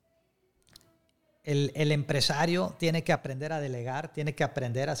 El empresario tiene que aprender a delegar, tiene que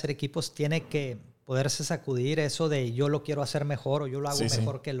aprender a hacer equipos, tiene que poderse sacudir eso de yo lo quiero hacer mejor o yo lo hago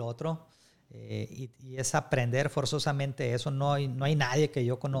mejor que el otro. Y es aprender forzosamente eso. No hay nadie que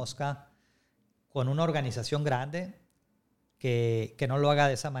yo conozca con una organización grande que no lo haga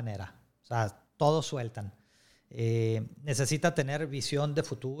de esa manera. O sea, todos sueltan. Necesita tener visión de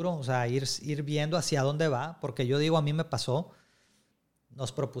futuro, o sea, ir viendo hacia dónde va, porque yo digo, a mí me pasó,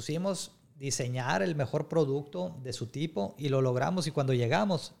 nos propusimos diseñar el mejor producto de su tipo y lo logramos y cuando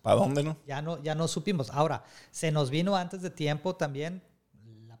llegamos... ¿Para dónde no? Ya no supimos. Ahora, se nos vino antes de tiempo también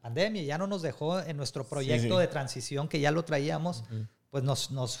la pandemia, ya no nos dejó en nuestro proyecto de transición que ya lo traíamos, pues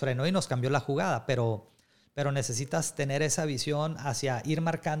nos frenó y nos cambió la jugada, pero necesitas tener esa visión hacia ir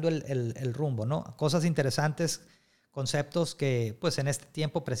marcando el rumbo, ¿no? Cosas interesantes, conceptos que pues en este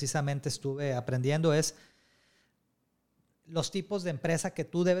tiempo precisamente estuve aprendiendo es los tipos de empresa que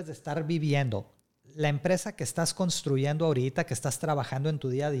tú debes de estar viviendo. La empresa que estás construyendo ahorita, que estás trabajando en tu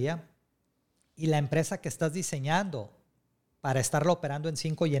día a día, y la empresa que estás diseñando para estarlo operando en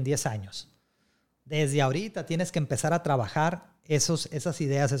 5 y en 10 años. Desde ahorita tienes que empezar a trabajar esas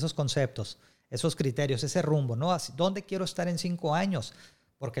ideas, esos conceptos, esos criterios, ese rumbo, ¿no? ¿Dónde quiero estar en 5 años?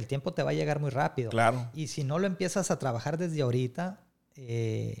 Porque el tiempo te va a llegar muy rápido. Claro. Y si no lo empiezas a trabajar desde ahorita,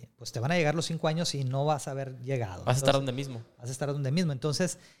 pues te van a llegar los 5 años y no vas a haber llegado. Vas a estar donde mismo. Vas a estar donde mismo.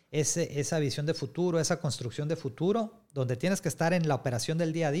 Entonces, esa visión de futuro, esa construcción de futuro, donde tienes que estar en la operación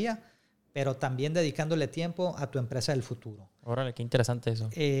del día a día, pero también dedicándole tiempo a tu empresa del futuro. Órale, qué interesante eso.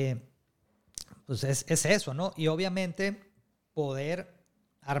 Pues es eso, ¿no? Y obviamente poder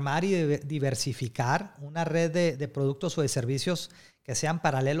armar y diversificar una red de productos o de servicios que sean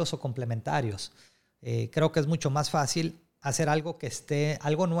paralelos o complementarios. Creo que es mucho más fácil hacer algo que esté,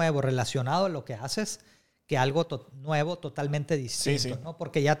 algo nuevo relacionado a lo que haces, que algo nuevo totalmente distinto, ¿no?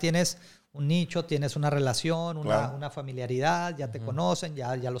 Porque ya tienes un nicho, tienes una relación, una familiaridad, ya te conocen,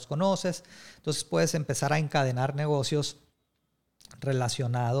 ya los conoces. Entonces puedes empezar a encadenar negocios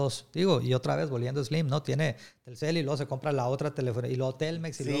relacionados, digo, y otra vez volviendo a Slim, ¿no? Tiene Telcel y luego se compra la otra telefonía y luego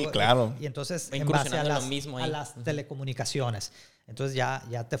Telmex y luego... claro. Y entonces en base a las telecomunicaciones. Entonces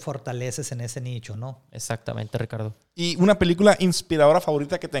ya te fortaleces en ese nicho, ¿no? Exactamente, Ricardo. ¿Y una película inspiradora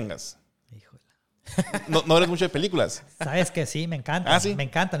favorita que tengas? No eres mucho de películas. Sabes que sí, me encantan. ¿Sí? Me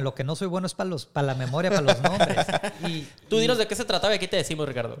encantan. Lo que no soy bueno es para la memoria, para los nombres. Tú dinos de qué se trataba y aquí te decimos,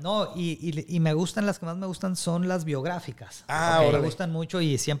 Ricardo. No, y me gustan, las que más me gustan son las biográficas. Me gustan mucho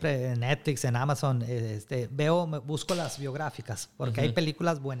y siempre en Netflix, en Amazon, busco las biográficas porque hay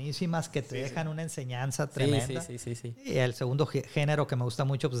películas buenísimas que te dejan una enseñanza tremenda. Sí. Y el segundo género que me gusta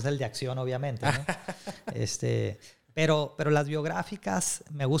mucho pues, es el de acción, obviamente, ¿no? Pero las biográficas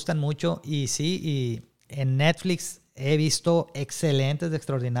me gustan mucho y en Netflix he visto excelentes,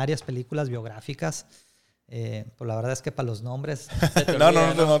 extraordinarias películas biográficas. Pues la verdad es que para los nombres...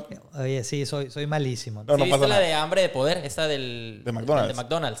 No. Oye, sí, soy malísimo. ¿Sí viste la de Hambre de Poder? Esta de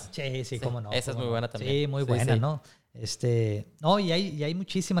McDonald's. Sí, cómo no. Esa es muy buena también. Sí, muy buena, ¿no? No, y hay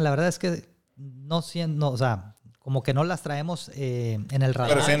muchísimas. La verdad es que no, o sea, como que no las traemos en el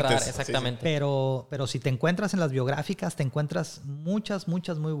radar. Presentes. Exactamente. Pero si te encuentras en las biográficas, te encuentras muchas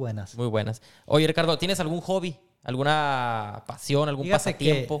muy buenas. Muy buenas. Oye, Ricardo, ¿tienes algún hobby? ¿Alguna pasión? ¿Algún Fíjate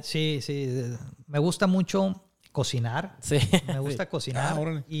pasatiempo? Sí. Me gusta mucho cocinar. Sí. Me gusta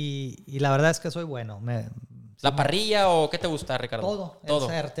cocinar. Y la verdad es que soy bueno. ¿La parrilla o qué te gusta, Ricardo? Todo.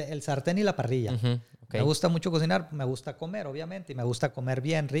 El sartén y la parrilla. Okay. Me gusta mucho cocinar. Me gusta comer, obviamente. Y me gusta comer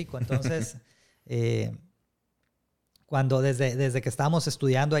bien rico. Entonces, cuando desde que estábamos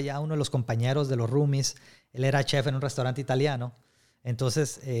estudiando allá, uno de los compañeros de los roomies, él era chef en un restaurante italiano.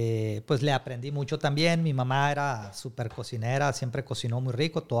 Entonces, pues le aprendí mucho también. Mi mamá era súper cocinera, siempre cocinó muy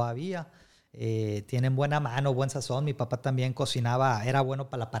rico, todavía. Tienen buena mano, buen sazón. Mi papá también cocinaba, era bueno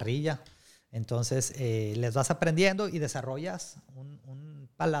para la parrilla. Entonces, les vas aprendiendo y desarrollas un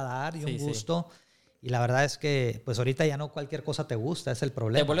paladar y un gusto. Y la verdad es que, pues ahorita ya no cualquier cosa te gusta, es el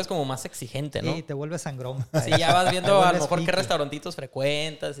problema. Te vuelves como más exigente, ¿no? Sí, te vuelves sangrón. Sí, ya vas viendo a lo mejor qué restaurantitos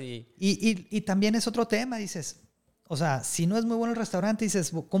frecuentas y también es otro tema, dices... O sea, si no es muy bueno el restaurante,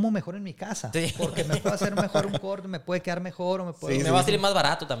 dices, ¿cómo mejor en mi casa? Sí. Porque me puede hacer mejor un corte, me puede quedar mejor. O me va a salir más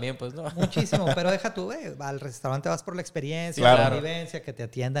barato también, pues, ¿no? Muchísimo, pero deja tú, al restaurante vas por la experiencia, claro, la vivencia, que te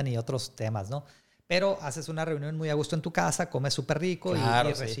atiendan y otros temas, ¿no? Pero haces una reunión muy a gusto en tu casa, comes súper rico y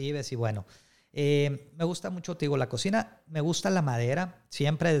recibes y bueno. Me gusta mucho, te digo, la cocina. Me gusta la madera,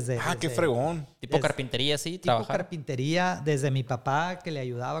 siempre desde... qué fregón. Tipo carpintería, sí, tipo trabajar. Carpintería, desde mi papá, que le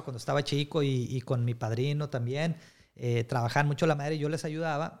ayudaba cuando estaba chico y con mi padrino también. Trabajaban mucho la madera y yo les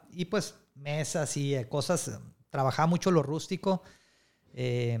ayudaba. Y pues mesas y cosas, trabajaba mucho lo rústico.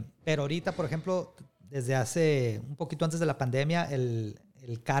 Pero ahorita, por ejemplo, desde hace un poquito antes de la pandemia, el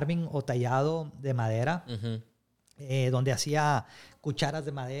carving o tallado de madera, donde hacía cucharas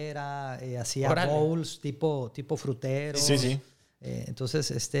de madera, hacía bowls tipo frutero. Sí.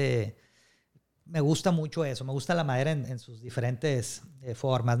 Entonces, me gusta mucho eso. Me gusta la madera en sus diferentes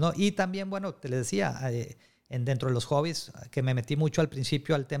formas, ¿no? Y también, bueno, te les decía... dentro de los hobbies, que me metí mucho al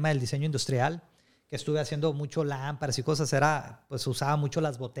principio al tema del diseño industrial, que estuve haciendo mucho lámparas y cosas, pues usaba mucho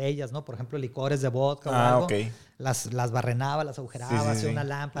las botellas, ¿no? Por ejemplo, licores de vodka o algo. Okay. Las barrenaba, las agujeraba, hacía una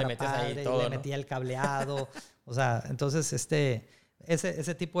lámpara padre, todo, le metía el cableado. O sea, entonces,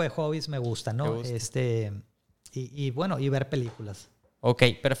 ese tipo de hobbies me gustan, ¿no? Y bueno, y ver películas. Ok,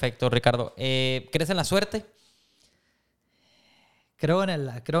 perfecto, Ricardo. ¿Crees en la suerte? Creo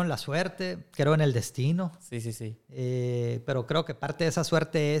en la suerte, creo en el destino. Sí. Pero creo que parte de esa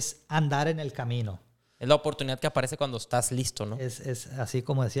suerte es andar en el camino. Es la oportunidad que aparece cuando estás listo, ¿no? Es así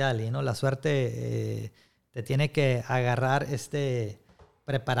como decía Ali, ¿no? La suerte te tiene que agarrar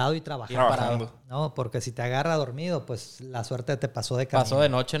preparado y trabajando, ¿no? Porque si te agarra dormido, pues la suerte te pasó de camino. Pasó de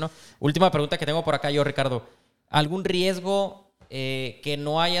noche, ¿no? Última pregunta que tengo por acá yo, Ricardo. ¿Algún riesgo que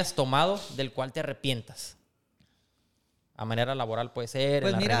no hayas tomado del cual te arrepientas? A manera laboral puede ser,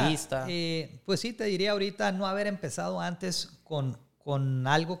 pues en la revista. Pues sí, te diría ahorita no haber empezado antes con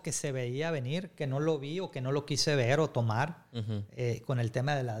algo que se veía venir, que no lo vi o que no lo quise ver o tomar, con el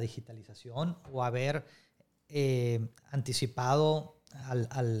tema de la digitalización, o haber anticipado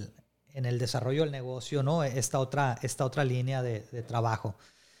en el desarrollo del negocio, ¿no? esta otra línea de trabajo.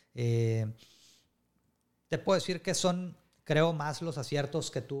 Te puedo decir que son, creo, más los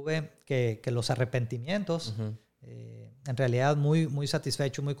aciertos que tuve que los arrepentimientos. En realidad muy, muy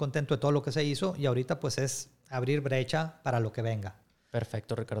satisfecho, muy contento de todo lo que se hizo, y ahorita pues es abrir brecha para lo que venga.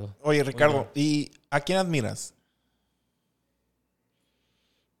 Perfecto, Ricardo. Oye, Ricardo, ¿y a quién admiras?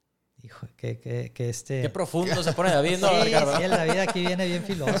 Hijo, que Qué profundo se pone David, ¿no, sí, Ricardo? Sí, David aquí viene bien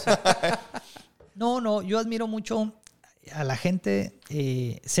filoso. No, yo admiro mucho a la gente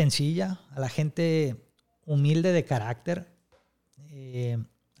sencilla, a la gente humilde de carácter,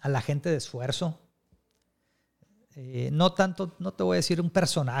 a la gente de esfuerzo. No tanto, no te voy a decir un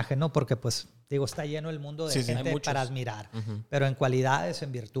personaje, ¿no? Porque pues, digo, está lleno el mundo de gente para admirar. Pero en cualidades,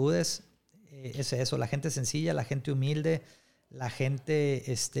 en virtudes, es eso, la gente sencilla, la gente humilde, la gente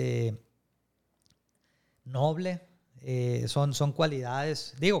noble, son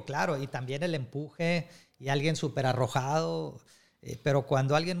cualidades. Digo, claro, y también el empuje y alguien súper arrojado, pero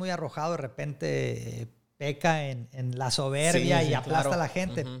cuando alguien muy arrojado de repente peca en la soberbia y aplasta a la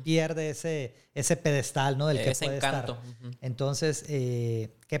gente, pierde ese pedestal, ¿no? Del que puede encanto. estar. Entonces,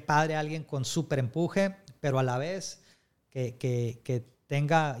 qué padre alguien con súper empuje, pero a la vez que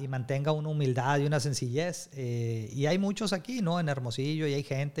tenga y mantenga una humildad y una sencillez. Y hay muchos aquí, ¿no? En Hermosillo, y hay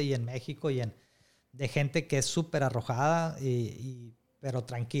gente, y en México, de gente que es súper arrojada, pero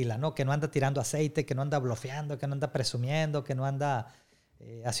tranquila, ¿no? Que no anda tirando aceite, que no anda blofeando, que no anda presumiendo, que no anda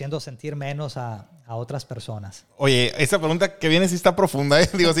haciendo sentir menos a otras personas. Oye, esa pregunta que viene sí está profunda, ¿eh?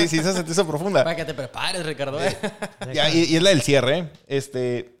 Digo, sí se sentirse profunda. Para que te prepares, Ricardo. Y es la del cierre.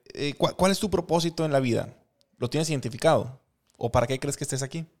 ¿Cuál es tu propósito en la vida? ¿Lo tienes identificado? ¿O para qué crees que estés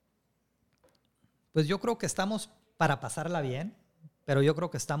aquí? Pues yo creo que estamos para pasarla bien, pero yo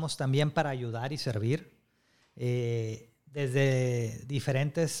creo que estamos también para ayudar y servir desde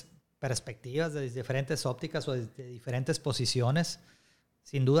diferentes perspectivas, desde diferentes ópticas o desde diferentes posiciones.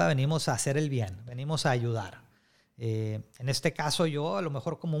 Sin duda venimos a hacer el bien, venimos a ayudar. En este caso yo, a lo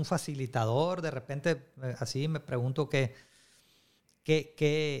mejor como un facilitador, de repente así me pregunto qué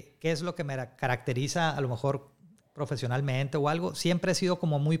es lo que me caracteriza a lo mejor profesionalmente o algo. Siempre he sido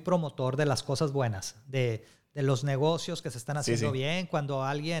como muy promotor de las cosas buenas, de los negocios que se están haciendo bien. Cuando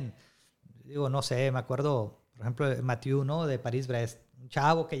alguien, digo, no sé, me acuerdo, por ejemplo, Mathieu, ¿no? De París-Brest, un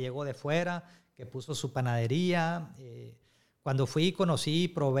chavo que llegó de fuera, que puso su panadería. Cuando fui, conocí,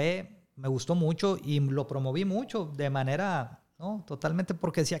 probé, me gustó mucho y lo promoví mucho de manera, ¿no? Totalmente,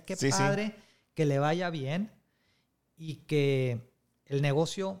 porque decía, qué padre que le vaya bien y que el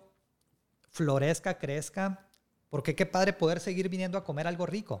negocio florezca, crezca, porque qué padre poder seguir viniendo a comer algo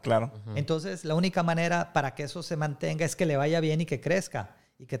rico. Claro. Entonces, la única manera para que eso se mantenga es que le vaya bien y que crezca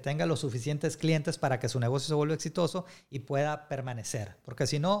y que tenga los suficientes clientes para que su negocio se vuelva exitoso y pueda permanecer. Porque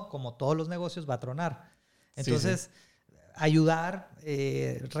si no, como todos los negocios, va a tronar. Entonces, ayudar,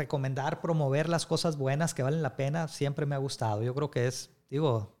 recomendar, promover las cosas buenas que valen la pena, siempre me ha gustado. Yo creo que es,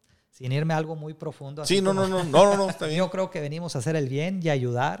 digo, sin irme a algo muy profundo. Sí, no, está bien. Yo creo que venimos a hacer el bien y a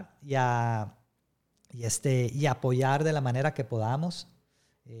ayudar y apoyar de la manera que podamos.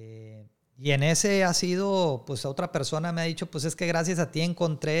 Y en ese ha sido, pues otra persona me ha dicho, pues es que gracias a ti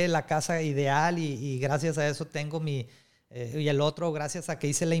encontré la casa ideal y gracias a eso tengo y el otro, gracias a que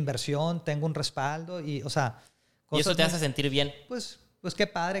hice la inversión, tengo un respaldo y, o sea... Y eso te hace sentir bien. Pues qué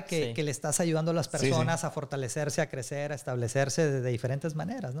padre que le estás ayudando a las personas a fortalecerse, a crecer, a establecerse de diferentes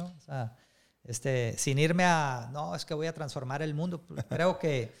maneras, ¿no? O sea, sin irme a, no, es que voy a transformar el mundo. Creo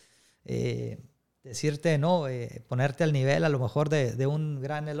que decirte, no, ponerte al nivel a lo mejor de un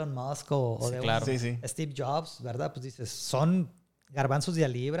gran Elon Musk o de un Steve Jobs, ¿verdad? Pues dices, son garbanzos de a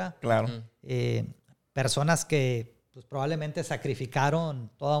libra. Claro. Personas que pues, probablemente sacrificaron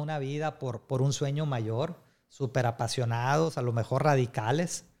toda una vida por un sueño mayor, súper apasionados, a lo mejor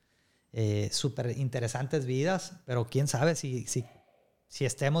radicales, súper interesantes vidas, pero quién sabe si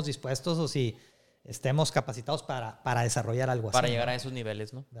estemos dispuestos o si estemos capacitados para desarrollar algo así. Para llegar a esos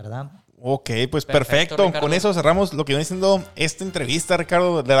niveles, ¿no? ¿Verdad? Ok, pues perfecto. Con eso cerramos lo que viene siendo esta entrevista,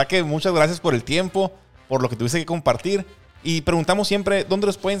 Ricardo. De verdad que muchas gracias por el tiempo, por lo que tuviste que compartir. Y preguntamos siempre, ¿dónde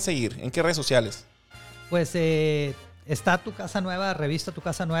los pueden seguir? ¿En qué redes sociales? Pues está Tu Casa Nueva, revista Tu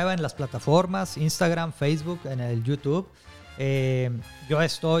Casa Nueva en las plataformas, Instagram, Facebook, en el YouTube. Yo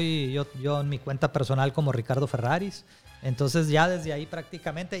en mi cuenta personal como Ricardo Ferraris. Entonces ya desde ahí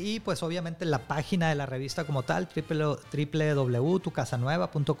prácticamente, y pues obviamente la página de la revista como tal,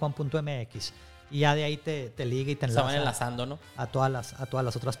 www.tucasanueva.com.mx. Y ya de ahí te liga y te enlaza. Se van enlazando, ¿no? A todas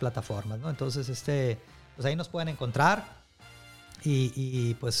las otras plataformas, ¿no? Entonces, pues ahí nos pueden encontrar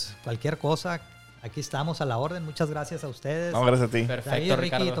y pues cualquier cosa, aquí estamos a la orden. Muchas gracias a ustedes. No, gracias a ti. Perfecto, David,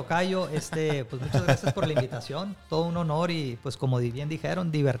 Ricky, Tocayo, pues muchas gracias por la invitación. Todo un honor y pues como bien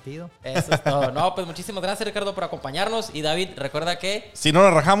dijeron, divertido. Eso es todo. No, pues muchísimas gracias, Ricardo, por acompañarnos. Y David, recuerda que... Si no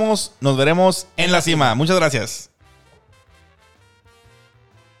nos rajamos, nos veremos en la cima. Muchas gracias.